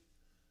women.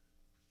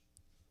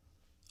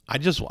 I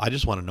just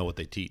want to know what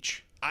they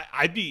teach.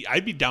 I'd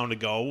be down to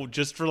go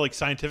just for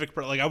scientific.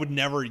 I would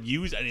never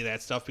use any of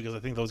that stuff because I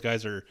think those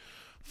guys are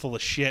full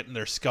of shit and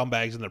they're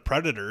scumbags and they're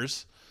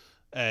predators.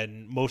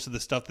 And most of the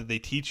stuff that they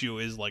teach you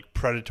is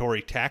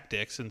predatory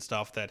tactics and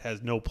stuff that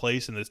has no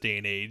place in this day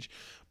and age.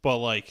 But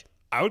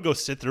I would go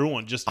sit through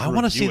one just to I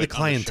want to see the the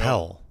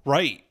clientele.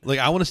 Right.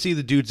 I want to see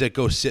the dudes that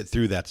go sit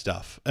through that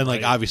stuff. And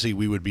Right. obviously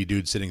we would be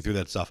dudes sitting through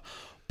that stuff.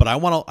 But I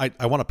want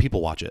to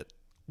people watch it.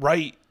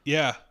 Right.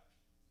 Yeah.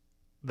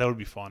 That would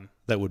be fun.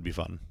 That would be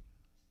fun.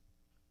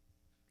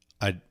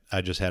 I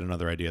just had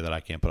another idea that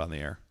I can't put on the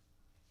air.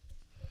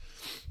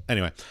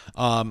 Anyway,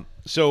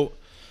 so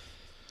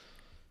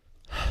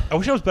I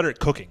wish I was better at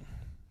cooking.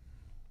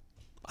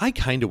 I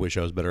kind of wish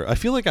I was better. I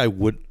feel like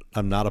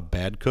I'm not a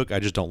bad cook. I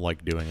just don't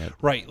like doing it.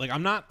 Right.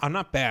 I'm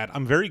not bad.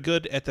 I'm very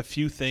good at the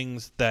few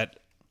things that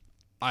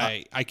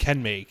I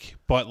can make,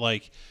 but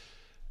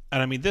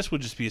and I mean, this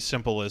would just be as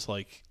simple as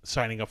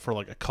signing up for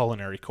a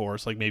culinary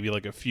course, maybe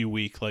a few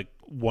week,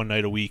 one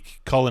night a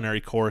week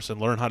culinary course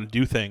and learn how to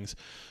do things.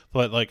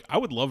 But I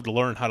would love to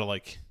learn how to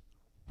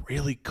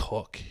really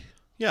cook.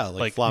 Yeah,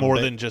 flambe, more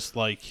than just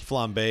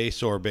flambe,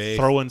 sorbet,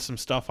 throwing some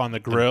stuff on the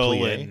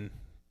grill and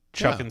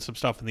chucking Yeah. some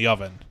stuff in the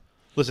oven.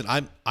 Listen,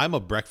 I'm a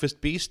breakfast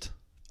beast.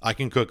 I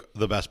can cook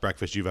the best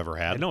breakfast you've ever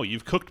had. I know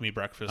you've cooked me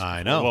breakfast.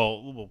 I before.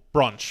 know. Well,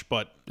 brunch,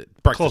 but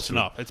Breakfast close food.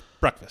 enough. It's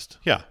breakfast.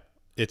 Yeah,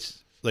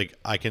 it's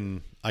I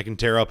can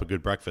tear up a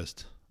good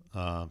breakfast.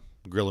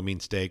 Grill a mean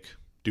steak.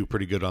 Do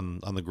pretty good on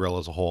the grill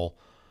as a whole.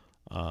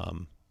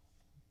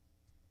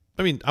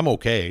 I mean, I'm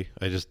okay.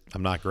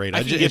 I'm not great.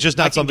 It's just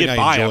not something I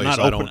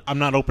enjoy. I'm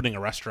not opening a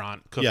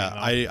restaurant cooking.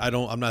 Yeah,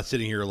 I'm not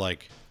sitting here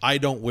I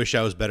don't wish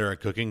I was better at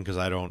cooking because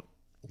I don't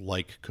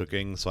like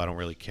cooking, so I don't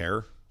really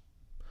care.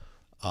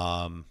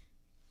 I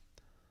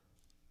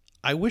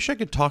wish I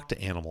could talk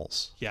to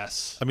animals.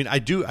 Yes. I mean, I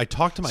do. I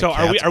talk to my So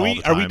cats are all we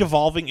the time.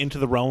 devolving into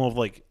the realm of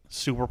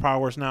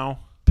superpowers now?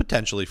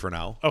 Potentially for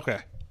now. Okay.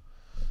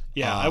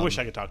 Yeah, I wish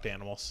I could talk to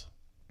animals.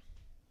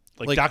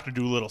 Like Dr.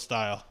 Dolittle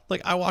style.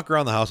 I walk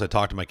around the house, I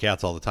talk to my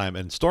cats all the time,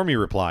 and Stormy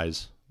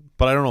replies,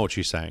 but I don't know what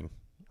she's saying.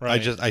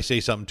 Right. I say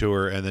something to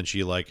her, and then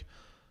she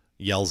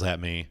yells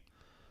at me,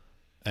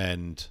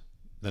 and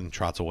then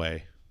trots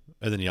away,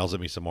 and then yells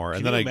at me some more,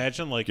 and then you I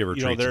imagine give her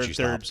treats and she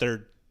stops.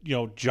 they're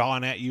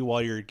jawing at you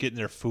while you're getting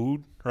their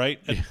food right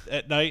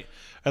at night,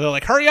 and they're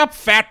like, "Hurry up,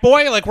 fat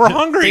boy! We're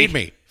hungry.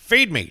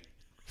 Feed me,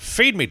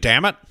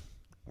 damn it!"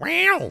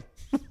 Wow.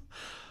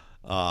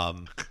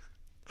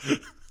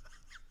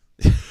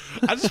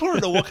 I just want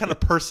to know what kind of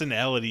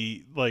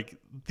personality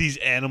these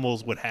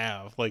animals would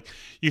have.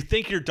 You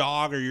think your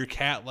dog or your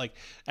cat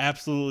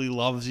absolutely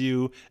loves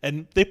you,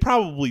 and they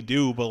probably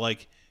do, but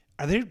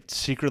are they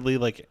secretly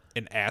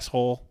an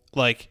asshole?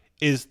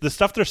 Is the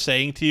stuff they're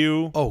saying to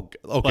you? Oh,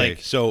 okay.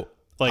 So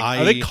Like,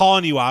 are they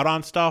calling you out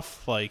on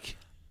stuff? Like,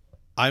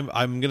 I'm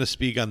going to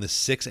speak on the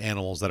 6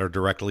 animals that are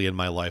directly in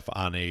my life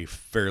on a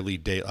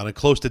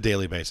close to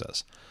daily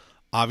basis.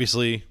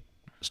 Obviously,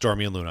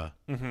 Stormy and Luna,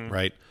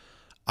 right?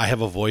 I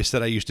have a voice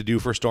that I used to do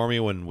for Stormy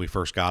when we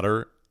first got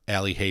her.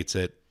 Allie hates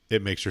it.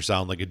 It makes her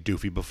sound like a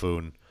doofy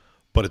buffoon,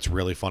 but it's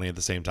really funny at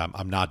the same time.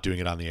 I'm not doing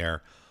it on the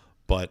air,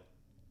 but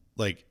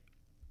like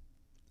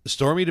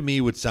Stormy to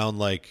me would sound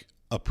like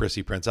a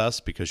prissy princess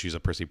because she's a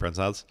prissy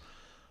princess.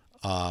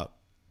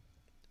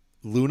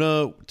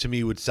 Luna to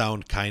me would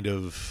sound kind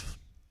of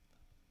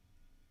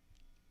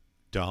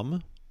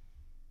dumb,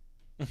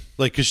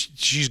 like because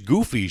she's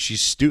goofy,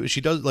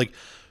 she does like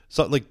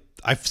so like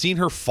I've seen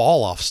her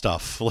fall off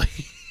stuff. Like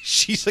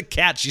she's a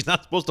cat, she's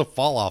not supposed to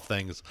fall off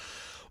things.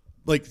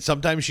 Like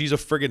sometimes she's a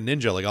friggin'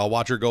 ninja. Like I'll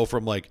watch her go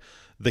from like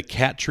the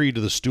cat tree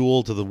to the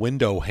stool to the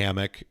window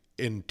hammock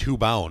in 2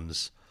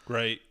 bounds.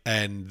 right.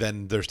 And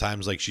then there's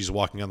times like she's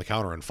walking on the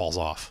counter and falls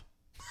off.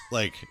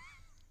 Like,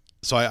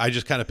 so I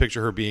just kind of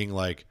picture her being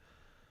like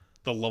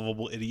The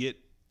lovable idiot.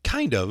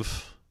 kind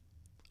of.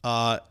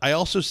 I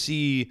also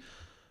see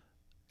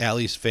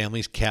Allie's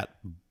family's cat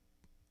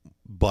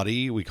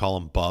buddy. We call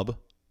him Bub.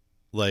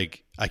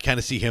 Like I kind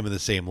of see him in the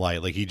same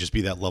light. Like he'd just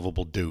be that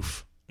lovable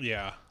doof.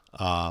 Yeah.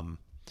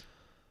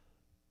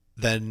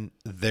 Then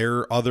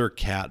their other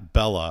cat,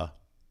 Bella,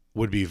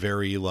 would be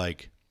very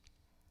like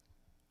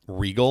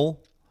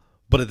regal,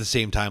 but at the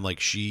same time, like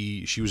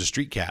she was a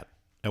street cat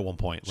at one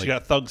point. She Like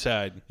got thug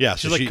side. Yeah,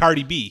 She's so like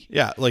Cardi B.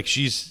 yeah, like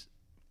she's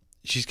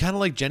kind of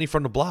like Jenny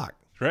from the block.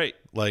 Right.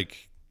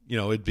 Like, you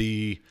know,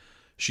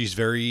 she's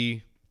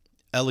very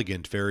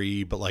elegant,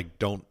 but like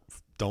don't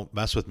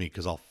mess with me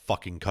because I'll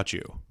fucking cut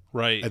you.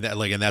 Right. And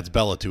that's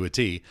Bella to a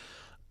T.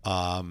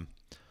 My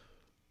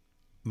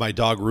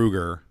dog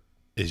Ruger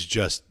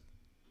is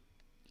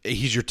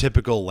he's your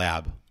typical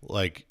lab.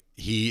 Like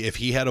if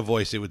he had a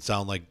voice, it would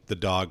sound like the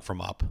dog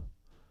from Up.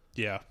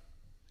 Yeah.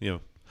 You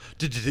know,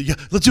 yeah,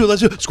 let's do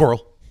it.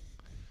 Squirrel.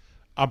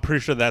 I'm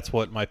pretty sure that's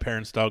what my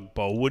parents' dog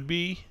Bo would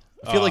be.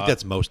 I feel like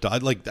that's most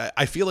dogs. Like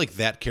I feel like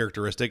that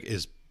characteristic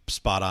is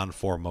spot on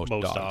for most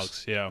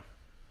dogs. Yeah.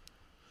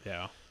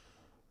 Yeah.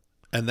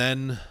 And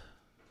then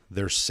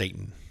there's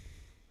Satan,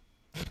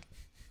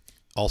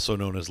 also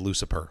known as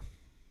Lucifer,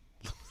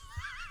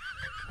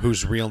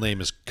 whose real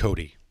name is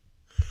Cody,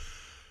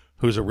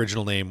 whose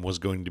original name was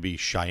going to be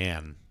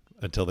Cheyenne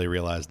until they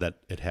realized that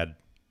it had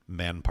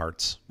man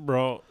parts.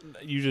 Bro,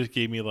 you just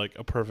gave me like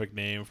a perfect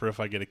name for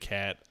if I get a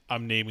cat.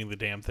 I'm naming the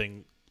damn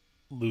thing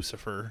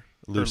Lucifer.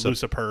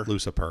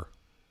 Lucifer.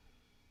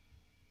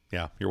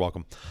 Yeah, you're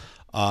welcome.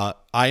 I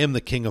am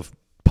the king of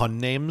pun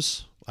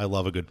names. I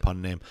love a good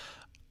pun name.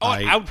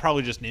 I would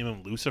probably just name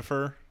him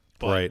Lucifer.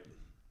 But right.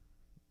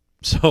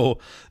 So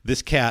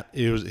this cat,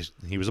 he was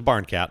a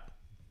barn cat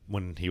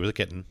when he was a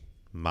kitten.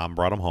 Mom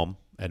brought him home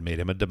and made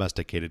him a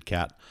domesticated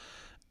cat.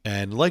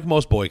 And like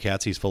most boy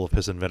cats, he's full of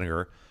piss and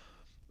vinegar.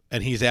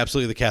 And he's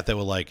absolutely the cat that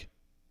would like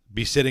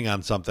be sitting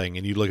on something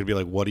and you'd look and be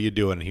like, what are you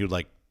doing? And he would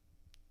like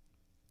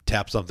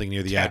tap something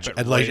near the edge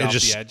and like and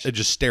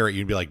just stare at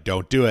you and be like,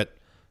 don't do it.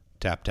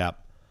 Tap,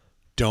 tap.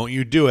 Don't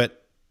you do it.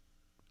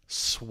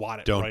 Swat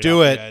it. Don't right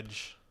do off it. The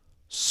edge.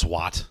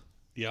 SWAT.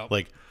 Yep.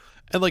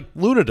 And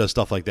Luna does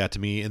stuff like that to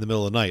me in the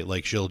middle of the night.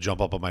 Like she'll jump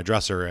up on my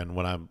dresser, and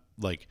when I'm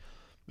like,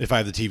 if I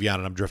have the TV on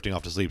and I'm drifting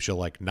off to sleep, she'll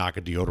like knock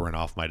a deodorant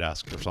off my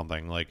desk or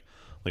something, like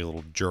a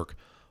little jerk.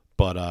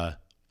 But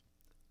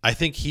I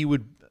think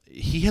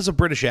he has a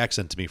British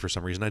accent to me for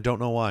some reason. I don't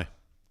know why.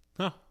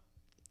 Huh.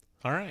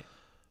 All right.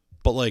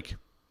 But like,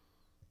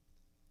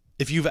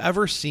 if you've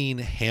ever seen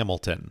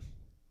Hamilton.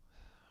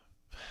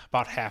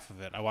 About half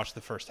of it. I watched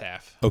the first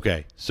half.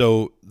 Okay,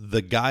 so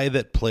the guy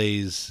that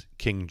plays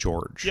King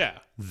George, yeah,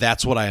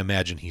 that's what I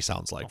imagine he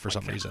sounds like for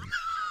some reason.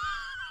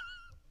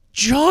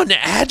 John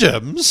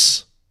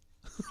Adams.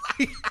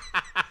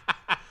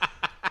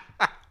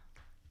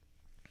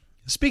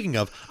 Speaking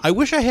of, I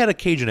wish I had a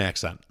Cajun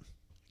accent.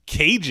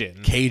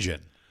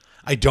 Cajun.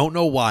 I don't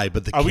know why,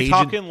 but the Are Cajun. we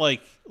talking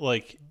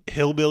like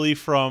hillbilly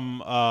from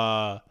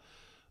like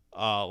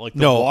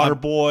the Water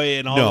Boy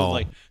and all those,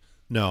 like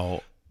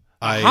no.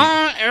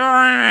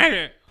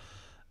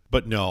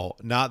 But no,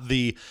 not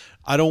the.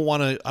 I don't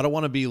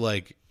want to be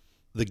like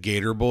the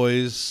Gator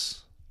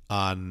Boys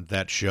on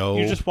that show.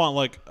 You just want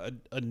like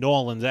a New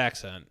Orleans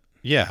accent.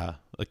 Yeah,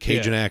 a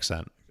Cajun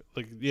accent.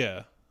 Like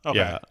yeah, okay.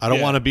 Yeah. I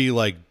don't want to be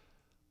like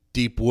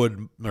deep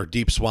wood or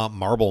deep swamp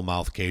marble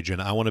mouth Cajun.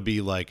 I want to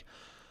be like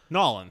New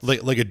Orleans,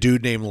 like a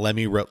dude named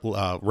Remy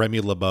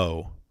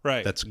LeBeau.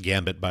 Right. That's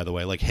Gambit, by the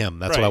way. Like him.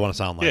 That's what I want to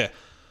sound like. Yeah.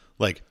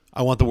 Like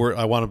I want the word.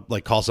 I want to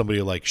like call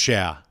somebody like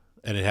Sha.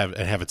 And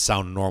have it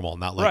sound normal,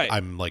 not like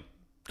I'm like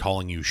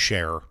calling you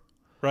Cher,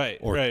 right?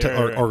 Or right.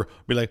 or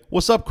be like,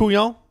 "What's up,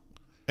 couillon?"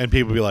 And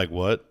people be like,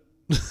 "What?"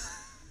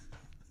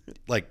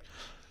 Like,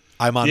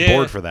 I'm on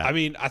board for that. I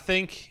mean, I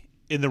think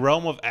in the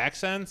realm of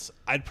accents,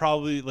 I'd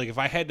probably like if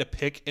I had to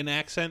pick an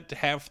accent to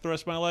have for the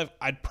rest of my life,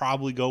 I'd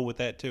probably go with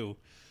that too,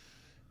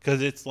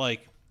 because it's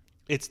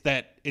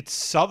it's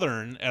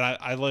Southern, and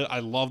I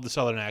love the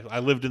Southern accent. I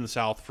lived in the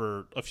South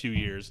for a few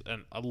years,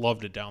 and I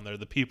loved it down there.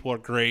 The people are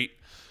great.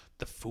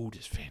 The food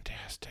is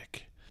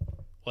fantastic.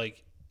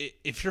 Like,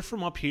 if you're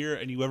from up here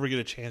and you ever get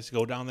a chance to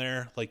go down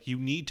there, like, you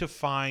need to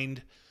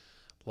find,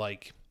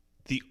 like,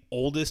 the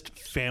oldest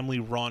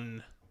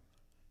family-run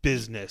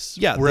business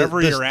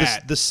wherever you're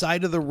at. The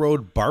side of the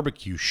road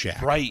barbecue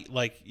shack. Right.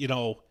 Like,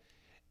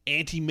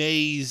 Auntie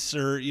May's,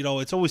 or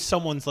it's always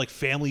someone's like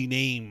family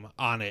name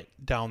on it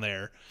down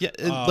there. Yeah,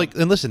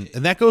 and listen,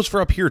 and that goes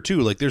for up here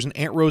too. Like, there's an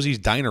Aunt Rosie's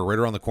Diner right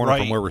around the corner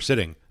from where we're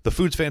sitting. The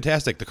food's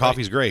fantastic. The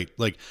coffee's great.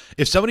 Like,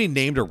 if somebody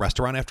named a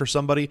restaurant after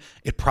somebody,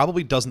 it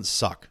probably doesn't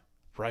suck.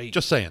 Right.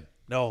 Just saying.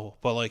 No,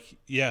 but like,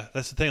 yeah,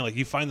 that's the thing. Like,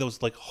 you find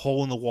those like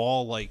hole in the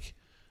wall, like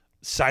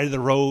side of the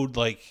road,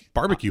 like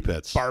barbecue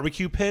pits.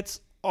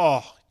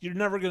 Oh, you're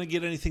never going to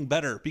get anything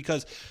better,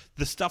 because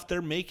the stuff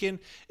they're making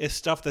is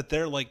stuff that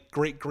they're like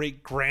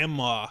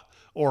great-great-grandma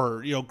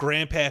or,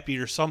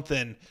 grandpappy or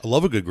something. I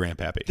love a good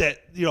grandpappy.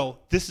 That,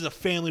 this is a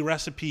family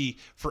recipe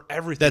for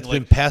everything. That's like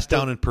been passed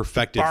down and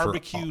perfected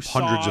barbecue for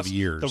hundreds sauce, of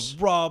years.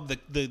 The rub,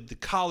 the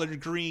collard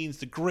greens,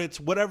 the grits,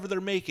 whatever they're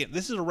making.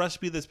 This is a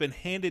recipe that's been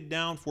handed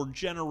down for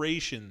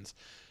generations.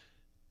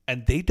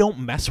 And they don't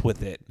mess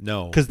with it.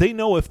 No. Because they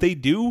know if they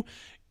do,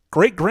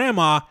 great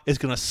grandma is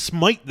going to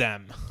smite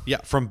them. Yeah,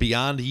 from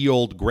beyond ye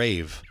old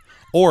grave.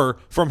 Or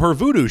from her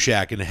voodoo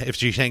shack, and if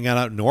she's hanging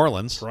out in New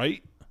Orleans.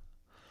 Right?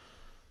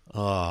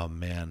 Oh,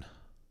 man.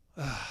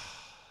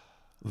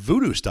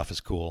 Voodoo stuff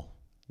is cool.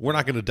 We're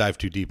not going to dive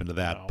too deep into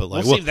that. No. But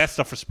like, we'll save that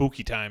stuff for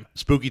spooky time.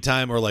 Spooky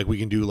time, or like we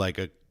can do like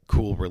a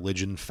cool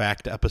religion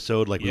fact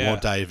episode. Like, we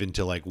won't dive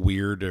into like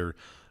weird or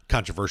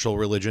controversial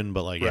religion,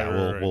 but like,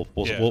 we'll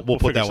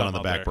put that one on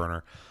the back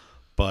burner.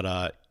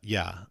 But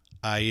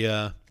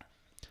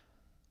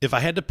if I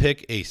had to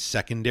pick a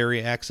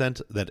secondary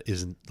accent that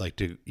isn't like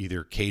to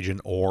either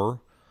Cajun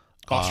or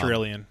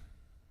Australian.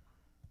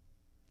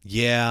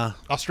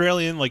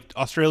 Australian, like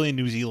Australian,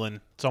 New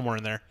Zealand, somewhere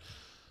in there.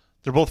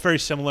 They're both very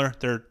similar.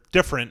 They're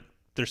different.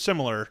 They're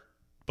similar,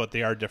 but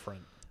they are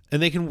different.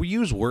 And they can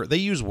use They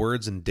use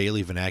words in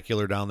daily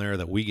vernacular down there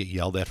that we get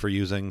yelled at for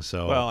using.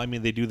 So, well, I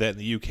mean, they do that in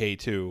the UK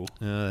too.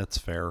 That's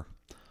fair.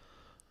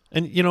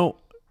 And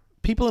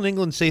people in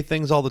England say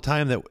things all the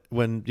time that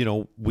when,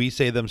 we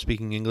say them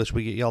speaking English,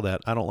 we get yelled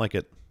at. I don't like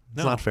it.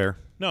 It's not fair.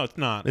 No, it's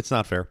not. It's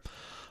not fair.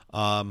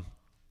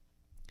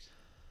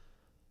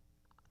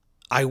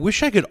 I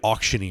wish I could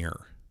auctioneer.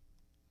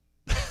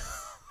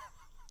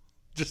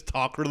 Just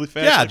talk really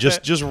fast. Yeah,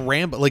 like just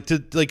ramble, like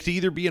to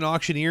either be an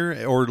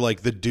auctioneer or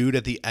like the dude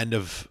at the end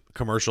of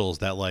commercials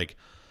that like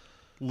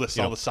lists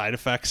all the side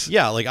effects.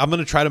 Yeah, like I'm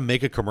gonna try to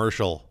make a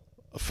commercial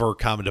for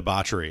Common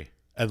Debauchery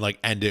and like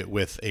end it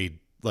with a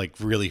like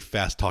really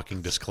fast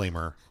talking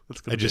disclaimer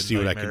and just see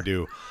what I can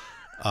do.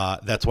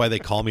 That's why they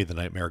call me the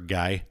Nightmare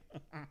Guy.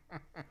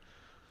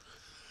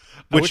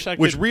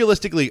 Which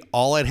realistically,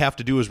 all I'd have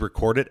to do is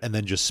record it and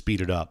then just speed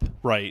it up.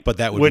 Right. But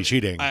that would be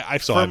cheating. I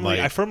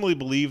firmly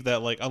believe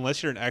that, like,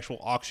 unless you're an actual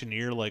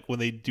auctioneer, like when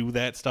they do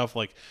that stuff,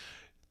 like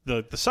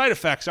the side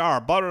effects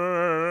are blah, blah,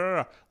 blah,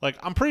 blah. Like,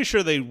 I'm pretty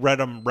sure they read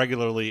them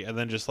regularly and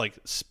then just like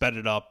sped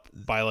it up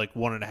by like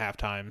 1.5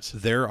 times.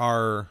 There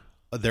are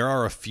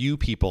a few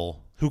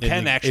people who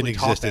can actually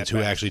talk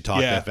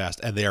that fast,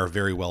 and they are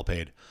very well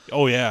paid.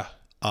 Oh yeah.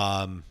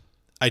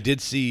 I did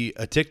see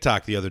a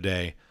TikTok the other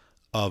day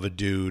of a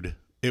dude.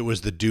 It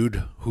was the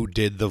dude who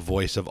did the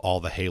voice of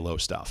all the Halo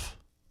stuff.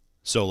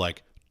 So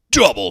like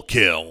double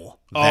kill.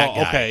 That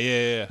guy.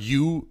 Okay, yeah.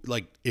 You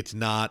like, it's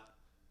not.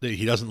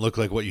 He doesn't look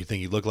like what you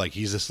think he looked like.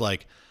 He's this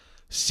like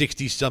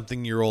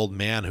 60-something-year-old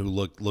man who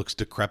looks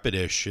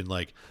decrepit-ish, and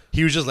like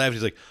he was just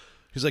laughing.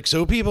 He's like,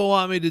 so people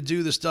want me to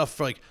do the stuff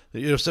for, like,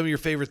 some of your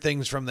favorite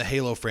things from the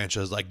Halo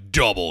franchise, like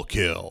double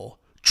kill,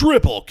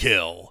 triple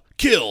kill,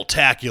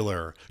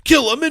 kill-tacular,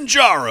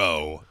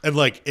 Kilimanjaro. And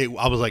like,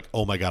 I was like,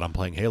 oh my God, I'm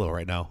playing Halo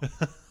right now.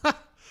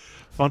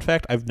 Fun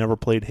fact, I've never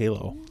played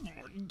Halo.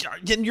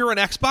 And you're an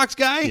Xbox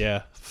guy?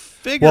 Yeah.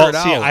 Figure it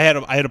out. See, I had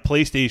a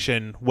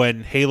PlayStation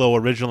when Halo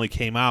originally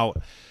came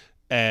out,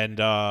 and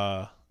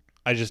I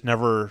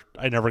never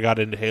got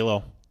into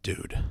Halo.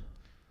 Dude.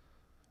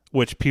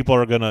 Which people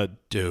are going to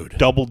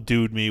double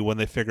dude me when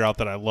they figure out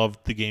that I love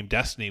the game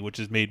Destiny, which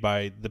is made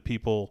by the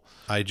people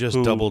I just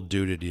double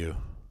duded you.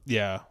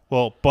 Yeah.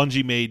 Well,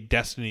 Bungie made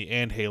Destiny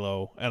and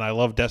Halo, and I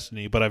love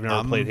Destiny, but I've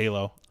never played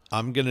Halo.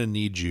 I'm going to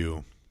need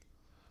you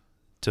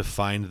to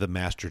find the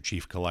Master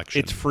Chief Collection.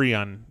 It's free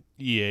on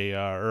EA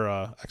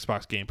or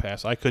Xbox Game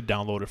Pass. I could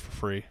download it for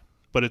free,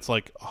 but it's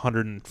like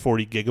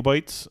 140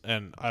 gigabytes,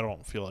 and I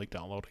don't feel like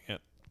downloading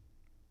it.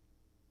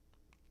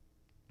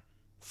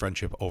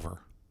 Friendship over.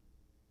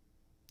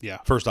 Yeah.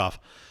 First off,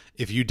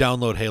 if you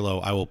download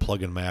Halo, I will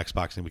plug in my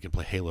Xbox and we can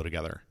play Halo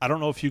together. I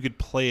don't know if you could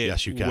play it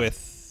yes, you can.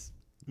 with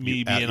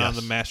me being on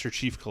the Master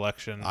Chief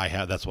Collection. I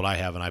have. That's what I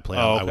have, and I play.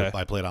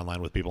 I play it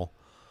online with people.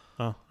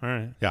 Oh, all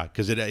right. Yeah,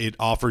 because it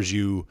offers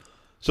you.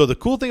 So the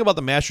cool thing about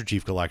the Master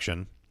Chief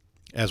Collection,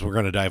 as we're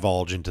going to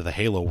divulge into the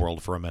Halo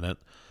world for a minute,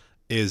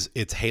 is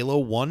it's Halo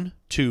 1,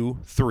 2,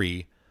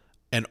 3,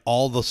 and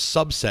all the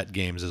subset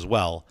games as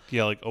well.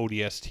 Yeah, like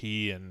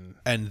ODST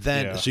and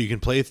then so you can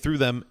play through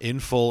them in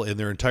full in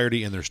their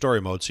entirety in their story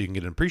mode, so you can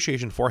get an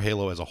appreciation for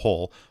Halo as a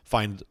whole,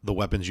 find the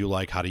weapons you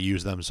like, how to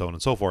use them, so on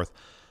and so forth.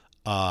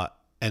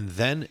 And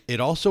then it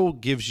also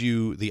gives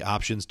you the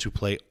options to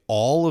play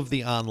all of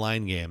the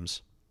online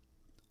games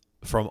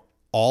from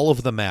all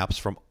of the maps,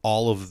 from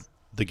all of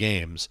the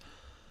games,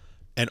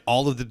 and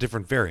all of the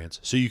different variants.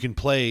 So you can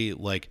play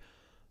like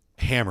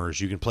hammers,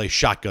 you can play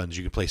shotguns,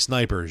 you can play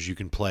snipers, you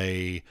can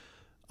play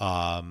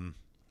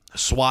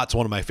SWAT's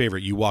one of my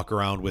favorite. You walk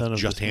around with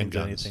just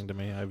handguns. Anything to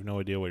me? I have no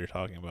idea what you're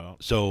talking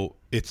about. So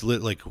it's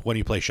like when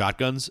you play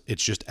shotguns,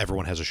 it's just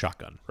everyone has a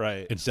shotgun.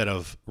 Right. Instead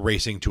of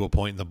racing to a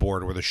point in the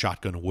board where the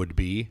shotgun would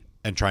be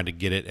and trying to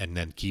get it and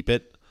then keep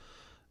it,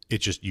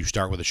 it's just you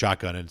start with a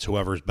shotgun and it's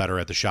whoever's better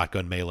at the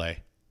shotgun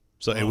melee.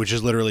 So which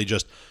is literally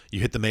just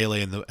you hit the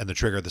melee and the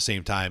trigger at the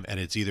same time,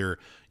 and it's you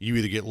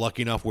either get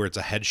lucky enough where it's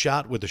a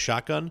headshot with the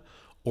shotgun,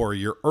 or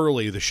you're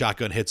early, the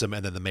shotgun hits them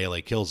and then the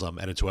melee kills them,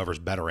 and it's whoever's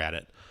better at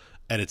it.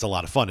 And it's a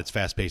lot of fun. It's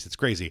fast-paced. It's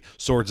crazy.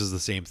 Swords is the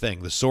same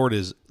thing. The sword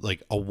is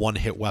like a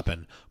one-hit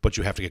weapon, but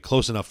you have to get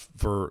close enough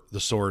for the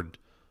sword,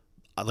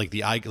 like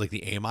the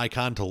aim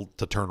icon to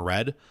turn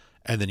red,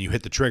 and then you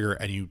hit the trigger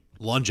and you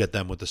lunge at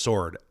them with the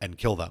sword and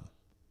kill them.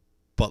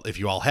 But if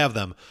you all have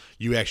them,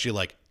 you actually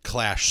like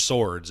clash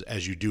swords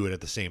as you do it at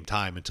the same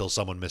time until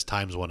someone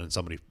mistimes one and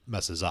somebody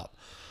messes up.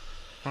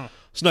 Huh.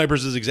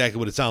 Snipers is exactly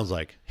what it sounds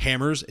like.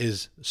 Hammers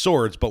is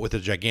swords, but with a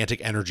gigantic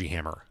energy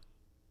hammer.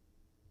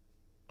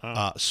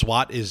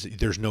 SWAT is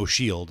there's no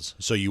shields,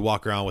 so you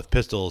walk around with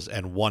pistols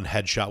and one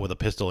headshot with a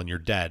pistol and you're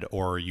dead,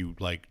 or you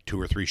like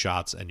 2 or 3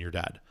 shots and you're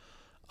dead.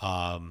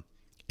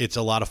 It's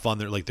a lot of fun.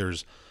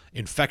 There's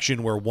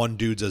Infection, where one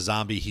dude's a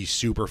zombie, he's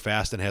super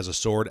fast and has a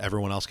sword.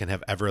 Everyone else can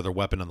have every other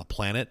weapon on the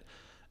planet.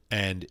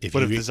 And if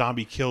the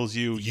zombie kills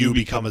you, you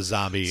become a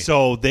zombie.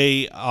 So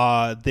they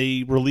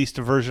released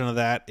a version of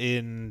that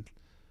in,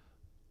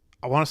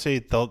 I want to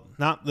say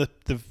not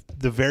the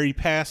very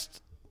past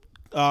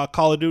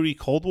Call of Duty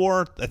Cold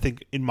War. I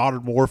think in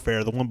Modern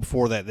Warfare, the one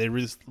before that, they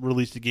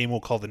released a game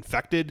called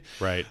Infected.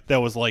 Right. That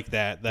was like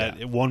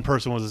that. One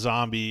person was a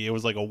zombie. It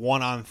was like a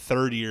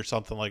 1-on-30 or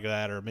something like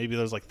that, or maybe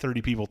there's like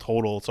 30 people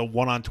total. So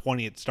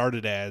 1-on-20 it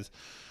started as.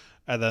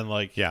 And then,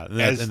 like, that's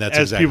as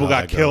exactly people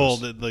got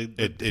killed,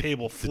 the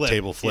table flipped. The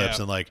table flips,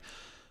 and like,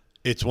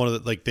 it's one of the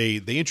like they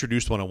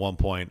introduced one at one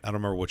point. I don't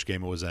remember which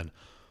game it was in,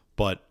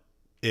 but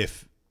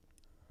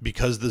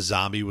because the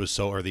zombie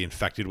or the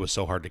infected was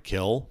so hard to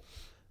kill,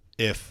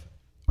 if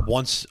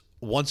once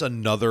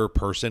another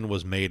person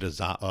was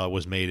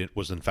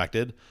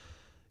infected,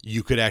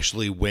 you could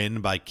actually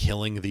win by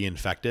killing the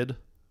infected.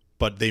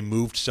 But they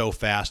moved so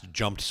fast,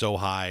 jumped so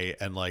high,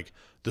 and like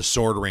the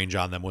sword range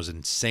on them was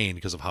insane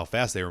because of how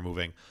fast they were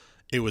moving.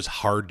 It was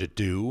hard to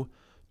do,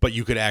 but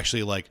you could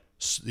actually like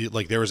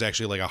there was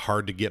actually like a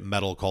hard to get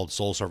medal called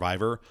Soul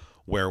Survivor,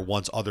 where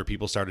once other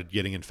people started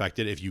getting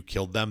infected, if you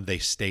killed them, they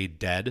stayed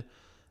dead,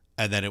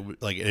 and then it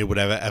would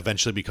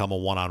eventually become a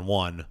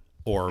 1-on-1.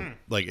 Or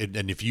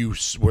and if you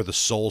were the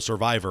sole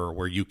survivor,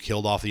 where you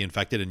killed off the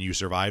infected and you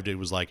survived, it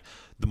was like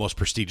the most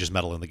prestigious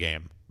medal in the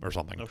game or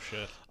something. Oh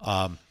shit!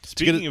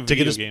 Speaking of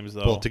video games,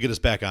 though, to get us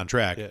back on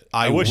track,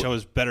 I wish I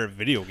was better at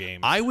video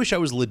games. I wish I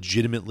was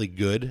legitimately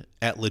good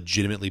at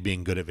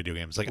being good at video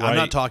games. Like, I'm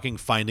not talking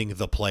finding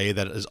the play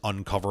that is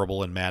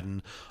uncoverable in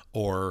Madden,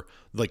 or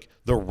like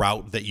the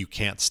route that you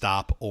can't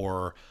stop,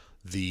 or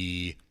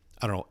the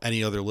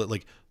any other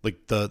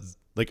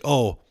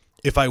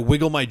if I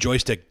wiggle my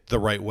joystick the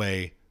right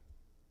way,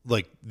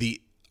 like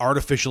the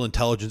artificial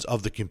intelligence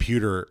of the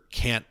computer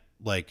can't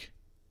like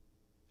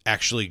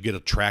actually get a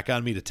track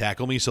on me to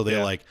tackle me, so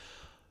they like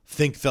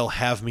think they'll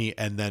have me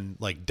and then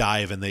like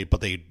dive, and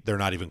they're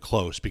not even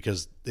close,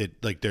 because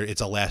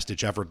it's a last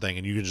ditch effort thing,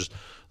 and you can just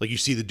like you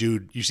see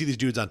these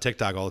dudes on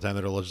TikTok all the time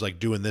that are just like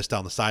doing this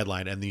down the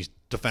sideline, and these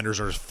defenders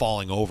are just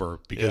falling over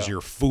because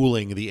you're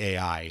fooling the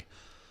AI,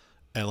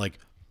 and like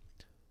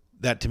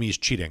that to me is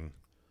cheating.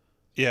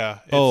 Yeah.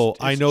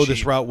 I know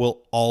this route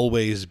will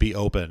always be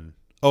open.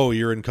 Oh,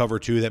 you're in cover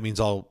 2. That means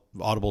I'll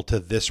audible to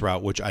this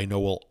route, which I know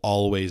will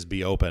always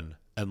be open.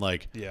 And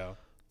like,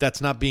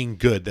 that's not being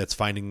good. That's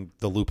finding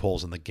the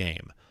loopholes in the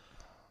game.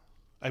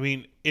 I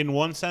mean, in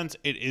one sense,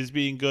 it is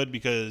being good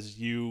because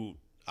you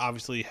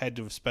obviously had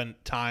to have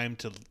spent time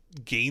to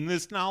gain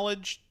this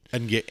knowledge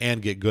and get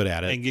good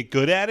at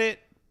it.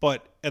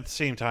 But at the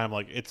same time,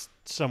 like, it's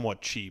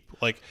somewhat cheap.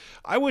 Like,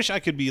 I wish I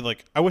could be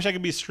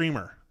a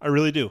streamer. I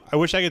really do. I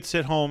wish I could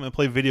sit home and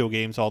play video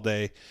games all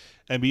day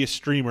and be a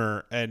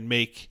streamer and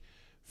make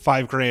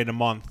 $5,000 a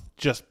month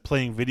just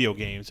playing video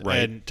games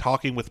and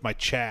talking with my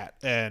chat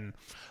and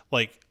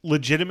like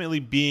legitimately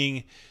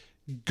being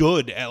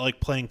good at like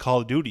playing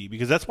Call of Duty,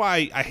 because that's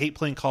why I hate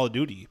playing Call of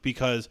Duty,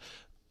 because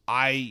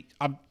I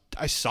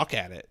suck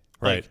at it.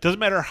 Right. Like, doesn't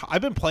matter.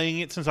 I've been playing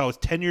it since I was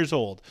 10 years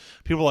old.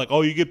 People are like,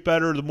 oh, you get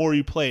better the more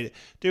you play it.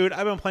 Dude,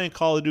 I've been playing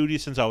Call of Duty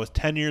since I was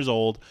 10 years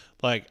old.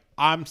 Like,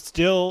 I'm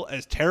still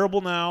as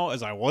terrible now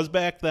as I was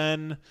back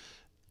then.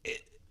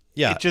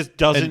 Yeah, it just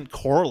doesn't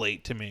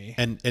correlate to me.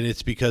 And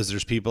it's because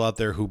there's people out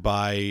there who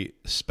buy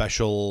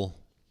special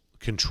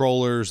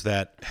controllers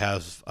that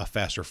have a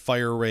faster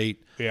fire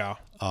rate. Yeah.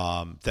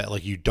 That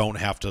like you don't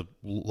have to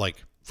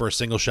like for a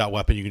single shot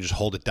weapon you can just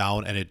hold it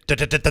down and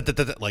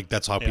it like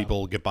that's how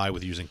people get by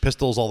with using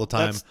pistols all the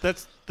time.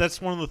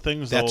 That's one of the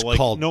things that's though. Like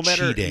called no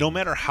cheating.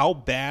 matter how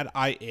bad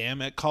I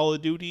am at Call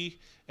of Duty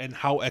and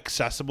how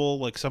accessible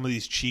like some of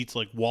these cheats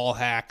like wall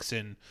hacks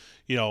and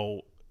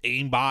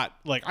aimbot,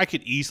 like I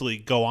could easily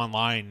go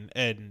online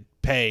and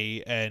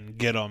pay and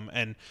get them,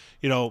 and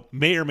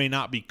may or may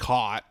not be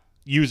caught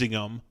using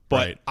them, but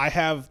Right. I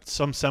have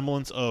some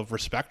semblance of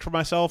respect for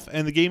myself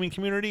and the gaming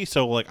community,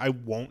 so like I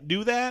won't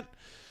do that,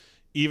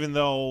 even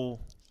though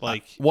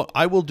like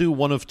I will do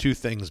one of two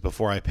things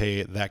before I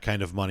pay that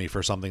kind of money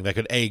for something that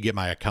could get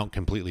my account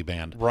completely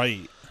banned.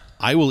 right.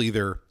 I will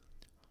either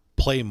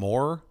play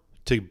more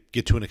to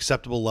get to an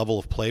acceptable level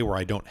of play where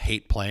I don't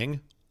hate playing,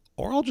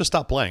 or I'll just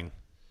stop playing.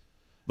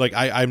 Like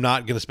I'm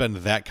not going to spend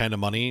that kind of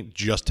money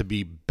just to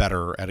be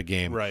better at a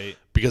game, Right.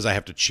 Because I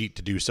have to cheat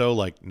to do so.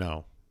 Like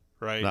no,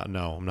 Right.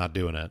 no, I'm not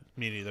doing it.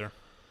 Me neither.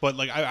 But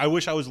like I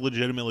wish I was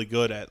legitimately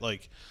good at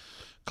like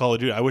Call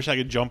of Duty. I wish I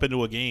could jump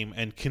into a game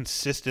and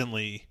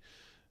consistently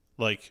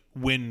like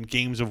win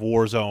games of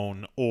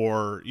Warzone,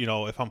 or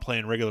if I'm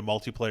playing regular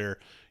multiplayer,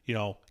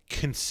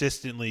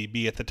 consistently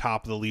be at the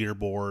top of the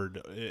leaderboard,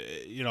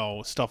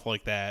 stuff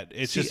like that.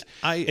 It's See, just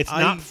it's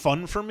not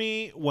fun for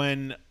me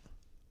when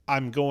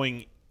I'm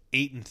going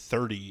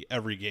 8-30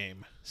 every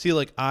game. See,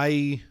 like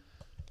I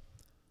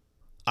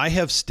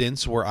have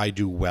stints where I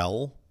do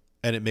well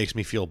and it makes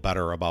me feel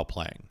better about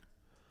playing.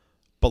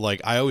 But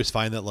like I always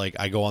find that like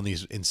I go on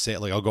these insane,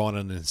 like I'll go on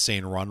an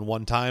insane run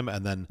one time,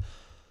 and then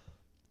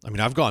I mean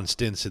I've gone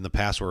stints in the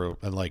past where,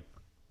 and like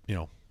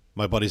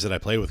my buddies that I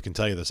play with can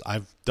tell you this,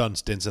 I've done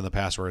stints in the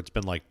past where it's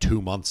been like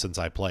 2 months since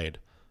I played.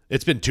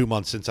 It's been 2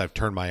 months since I've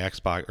turned my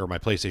Xbox or my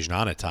PlayStation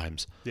on at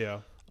times.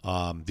 Yeah.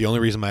 The only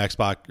reason my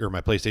Xbox or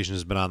my PlayStation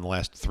has been on the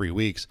last 3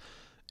 weeks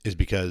is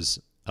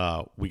because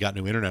we got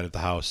new internet at the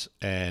house,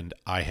 and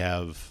I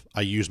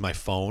use my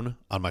phone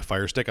on my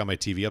Fire Stick on my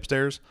TV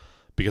upstairs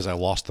because I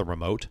lost the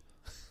remote.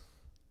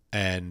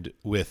 And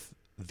with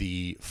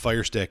the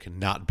Fire Stick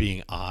not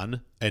being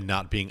on and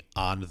not being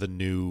on the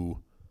new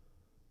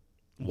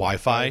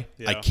Wi-Fi,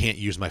 yeah. I can't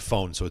use my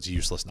phone, so it's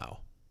useless now.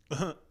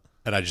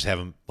 And I just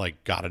haven't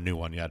like got a new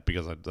one yet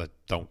because I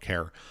don't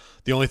care.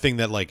 The only thing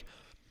that like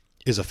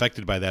is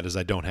affected by that is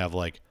I don't have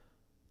like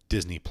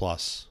Disney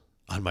Plus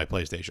on my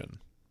PlayStation.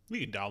 You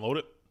can download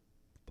it.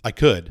 I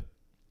could.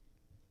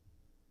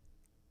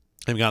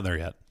 I haven't gotten there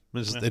yet.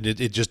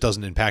 It just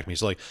doesn't impact me.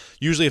 So like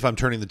usually if I'm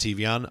turning the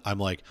TV on, I'm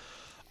like,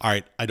 all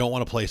right, I don't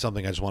want to play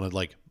something. I just want to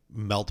like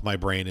melt my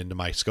brain into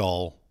my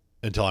skull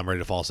until I'm ready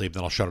to fall asleep.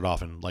 Then I'll shut it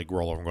off and like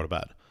roll over and go to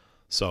bed.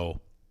 So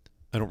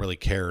I don't really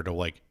care to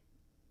like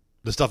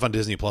the stuff on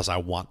Disney Plus I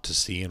want to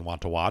see and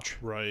want to watch.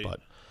 Right. But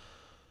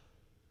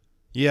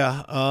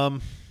yeah,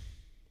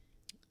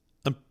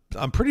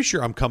 I'm pretty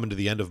sure I'm coming to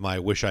the end of my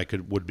wish I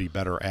would be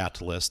better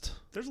at list.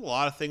 There's a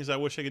lot of things I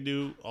wish I could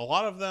do. A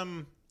lot of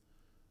them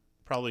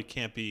probably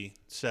can't be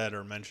said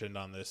or mentioned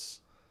on this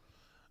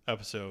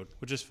episode,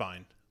 which is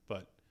fine.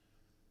 But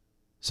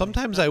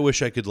sometimes I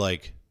wish I could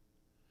like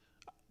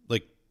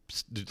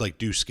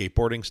do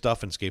skateboarding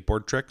stuff and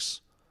skateboard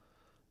tricks.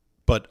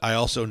 But I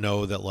also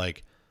know that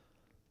like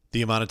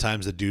the amount of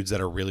times the dudes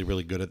that are really,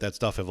 really good at that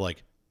stuff have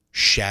like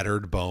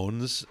shattered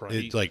bones. Right.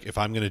 It's like if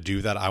I'm going to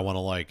do that, I want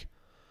to like,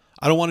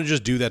 I don't want to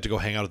just do that to go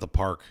hang out at the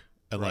park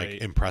and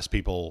like impress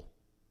people,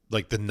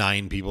 like the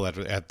 9 people that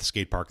are at the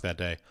skate park that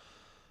day.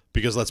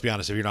 Because let's be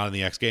honest, if you're not in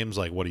the X Games,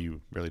 like what are you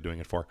really doing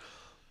it for?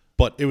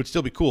 But it would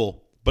still be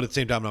cool. But at the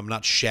same time, I'm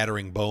not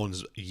shattering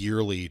bones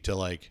yearly to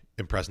like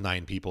impress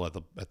 9 people at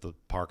the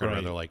park. I'd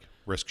rather like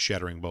risk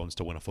shattering bones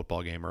to win a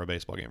football game or a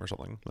baseball game or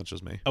something. That's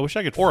just me. I wish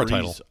I could or freeze. A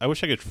title. I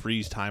wish I could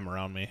freeze time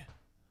around me.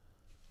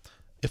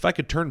 If I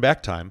could turn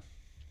back time,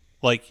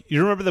 like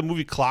you remember the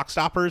movie Clock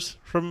Stoppers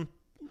from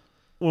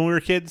when we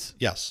were kids?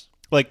 yes.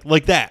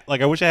 Like that.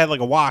 Like I wish I had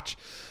like a watch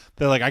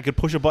that like I could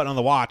push a button on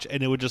the watch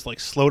and it would just like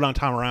slow down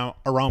time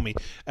around me.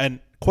 And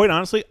quite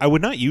honestly, I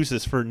would not use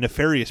this for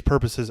nefarious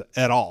purposes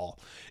at all.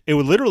 It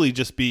would literally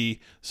just be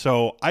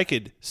so I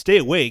could stay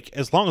awake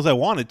as long as I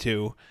wanted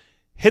to,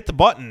 hit the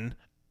button,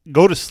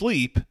 go to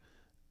sleep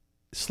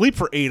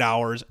for 8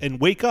 hours, and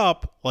wake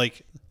up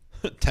like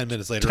 10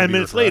 minutes later. 10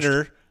 minutes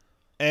later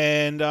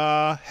and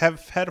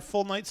have had a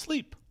full night's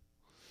sleep.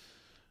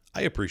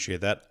 I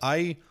appreciate that.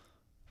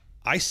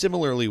 I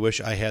similarly wish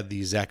I had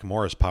the Zach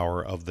Morris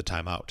power of the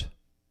timeout.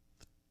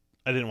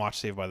 I didn't watch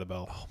Saved by the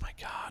Bell. Oh my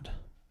God.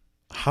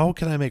 How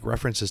can I make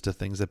references to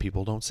things that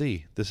people don't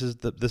see? This is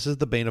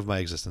the bane of my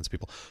existence,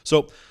 people.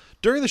 So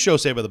during the show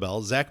Saved by the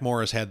Bell, Zach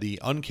Morris had the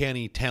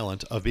uncanny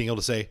talent of being able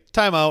to say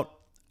timeout,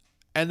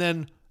 and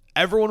then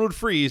everyone would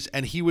freeze,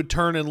 and he would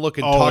turn and look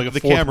and talk like to a the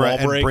fourth camera wall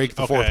and break?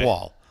 the fourth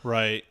wall.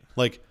 Right.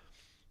 Like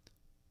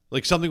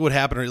something would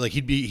happen, or like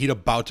he'd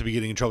about to be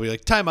getting in trouble. He'd be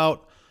like timeout.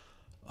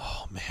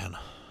 Oh man,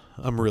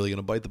 I'm really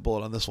gonna bite the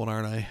bullet on this one,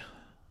 aren't I?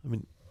 I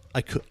mean,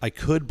 I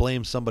could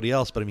blame somebody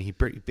else, but I mean, he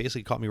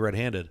basically caught me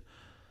red-handed.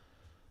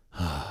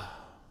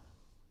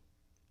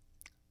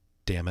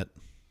 Damn it.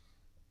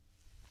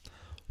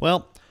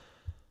 Well,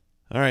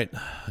 all right.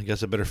 I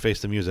guess I better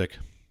face the music.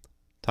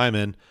 Time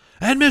in.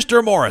 And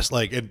Mr. Morris.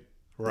 Like, it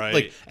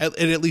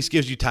at least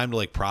gives you time to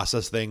like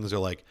process things, or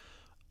like,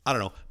 I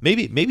don't know.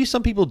 Maybe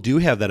some people do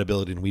have that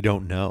ability and we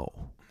don't know.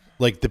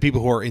 Like the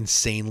people who are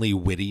insanely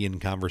witty in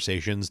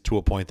conversations to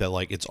a point that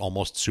like it's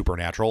almost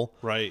supernatural.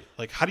 Right.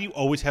 Like, how do you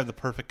always have the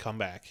perfect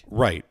comeback?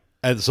 Right.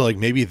 And so like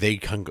maybe they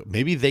can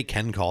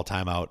call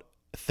timeout,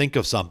 think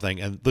of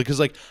something, and because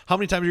like how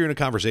many times you're in a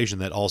conversation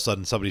that all of a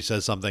sudden somebody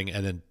says something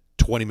and then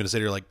 20 minutes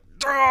later you're like,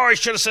 oh, I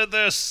should have said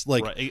this.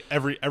 Like right.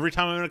 Every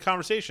time I'm in a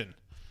conversation.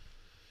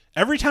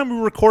 Every time we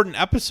record an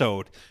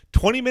episode,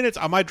 20 minutes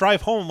on my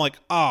drive home, I'm like,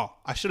 oh,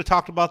 I should have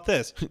talked about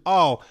this.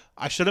 Oh,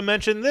 I should have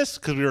mentioned this,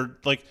 because we were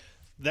like,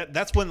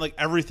 that's when like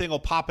everything will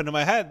pop into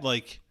my head.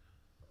 Like,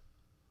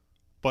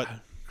 but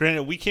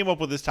granted, we came up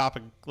with this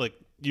topic, like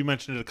you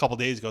mentioned it a couple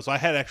days ago, so I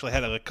had actually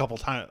had a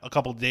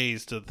couple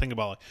days to think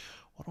about, like,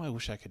 what do I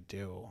wish I could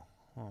do?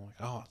 Oh, I'm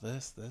like, oh,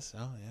 this,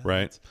 oh yeah,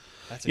 right.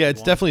 That's yeah,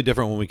 it's definitely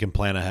different when we can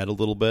plan ahead a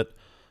little bit.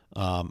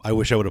 I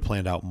wish I would have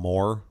planned out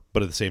more,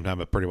 but at the same time,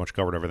 I pretty much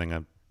covered everything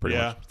I pretty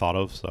much thought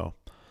of. So,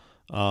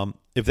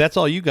 if that's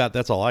all you got,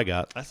 that's all I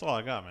got. That's all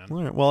I got, man.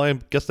 All right. Well, I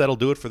guess that'll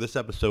do it for this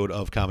episode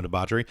of Common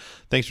Debauchery.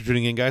 Thanks for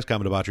tuning in, guys.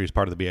 Common Debauchery is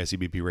part of the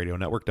BICBP Radio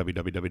Network,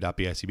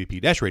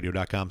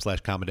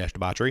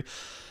 www.bicbp-radio.com/common-debauchery.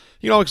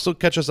 You can also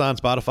catch us on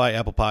Spotify,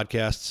 Apple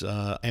Podcasts,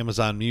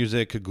 Amazon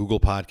Music, Google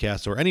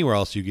Podcasts, or anywhere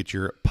else you get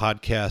your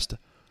podcast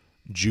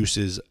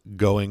juices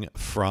going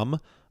from.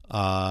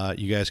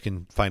 You guys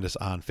can find us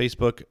on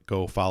Facebook.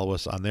 Go follow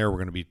us on there. We're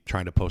going to be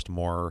trying to post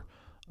more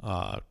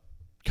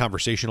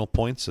conversational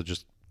points, so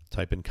just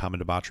type in Common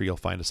Debauchery. You'll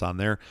find us on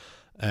there.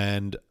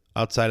 And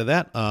outside of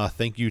that,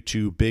 thank you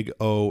to Big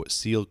O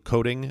Seal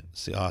Coating,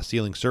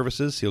 Sealing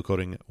Services, seal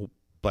coating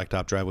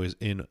blacktop driveways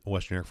in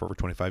Western New York for over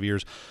 25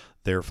 years.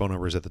 Their phone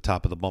number is at the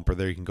top of the bumper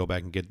there. You can go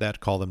back and get that.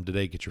 Call them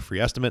today. Get your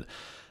free estimate.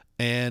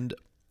 And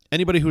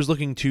anybody who's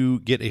looking to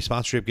get a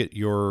sponsorship, get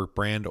your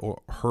brand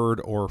heard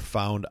or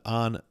found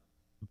on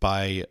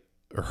by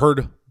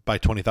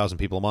 20,000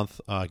 people a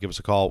month, give us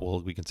a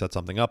call. We can set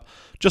something up,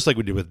 just like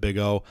we did with Big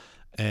O.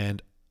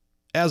 And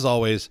as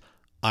always,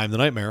 I'm the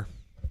Nightmare.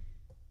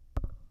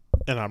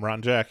 And I'm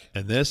Ron Jack.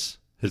 And this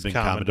has been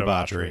Common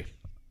Debauchery.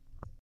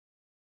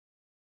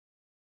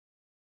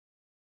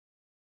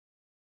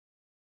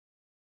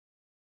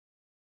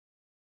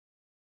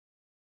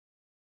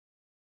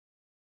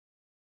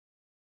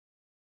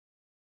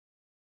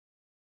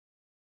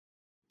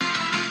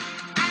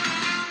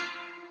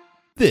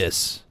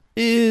 This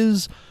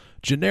is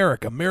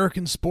Generic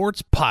American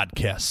Sports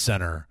Podcast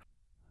Center.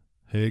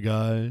 Hey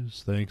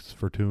guys, thanks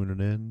for tuning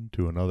in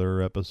to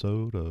another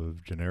episode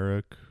of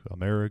Generic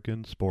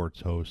American Sports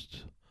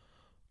Host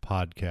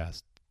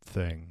podcast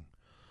thing.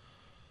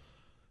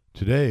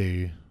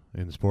 Today,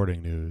 in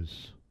sporting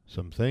news,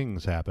 some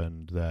things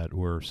happened that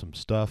were some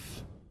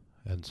stuff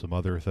and some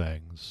other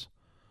things.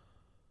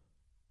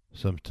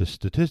 Some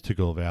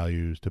statistical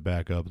values to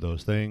back up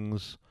those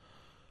things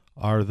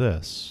are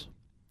this.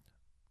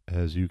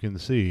 As you can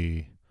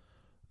see,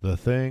 the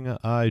thing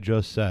I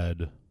just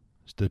said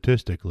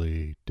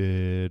statistically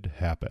did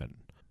happen.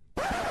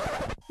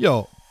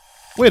 Yo,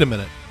 wait a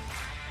minute.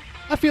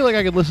 I feel like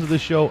I could listen to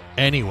this show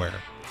anywhere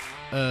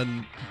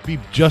and be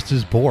just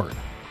as bored.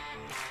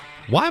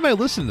 Why am I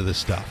listening to this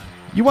stuff?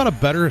 You want a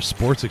better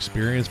sports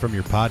experience from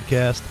your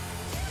podcast?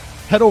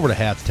 Head over to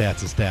Hats,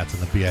 Tats, and Stats on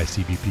the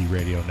BICBP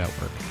Radio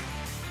Network.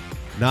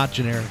 Not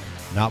generic,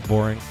 not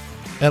boring,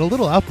 and a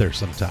little out there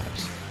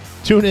sometimes.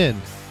 Tune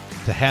in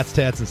to Hats,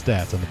 Tats, and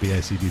Stats on the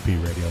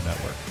BICBP Radio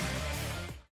Network.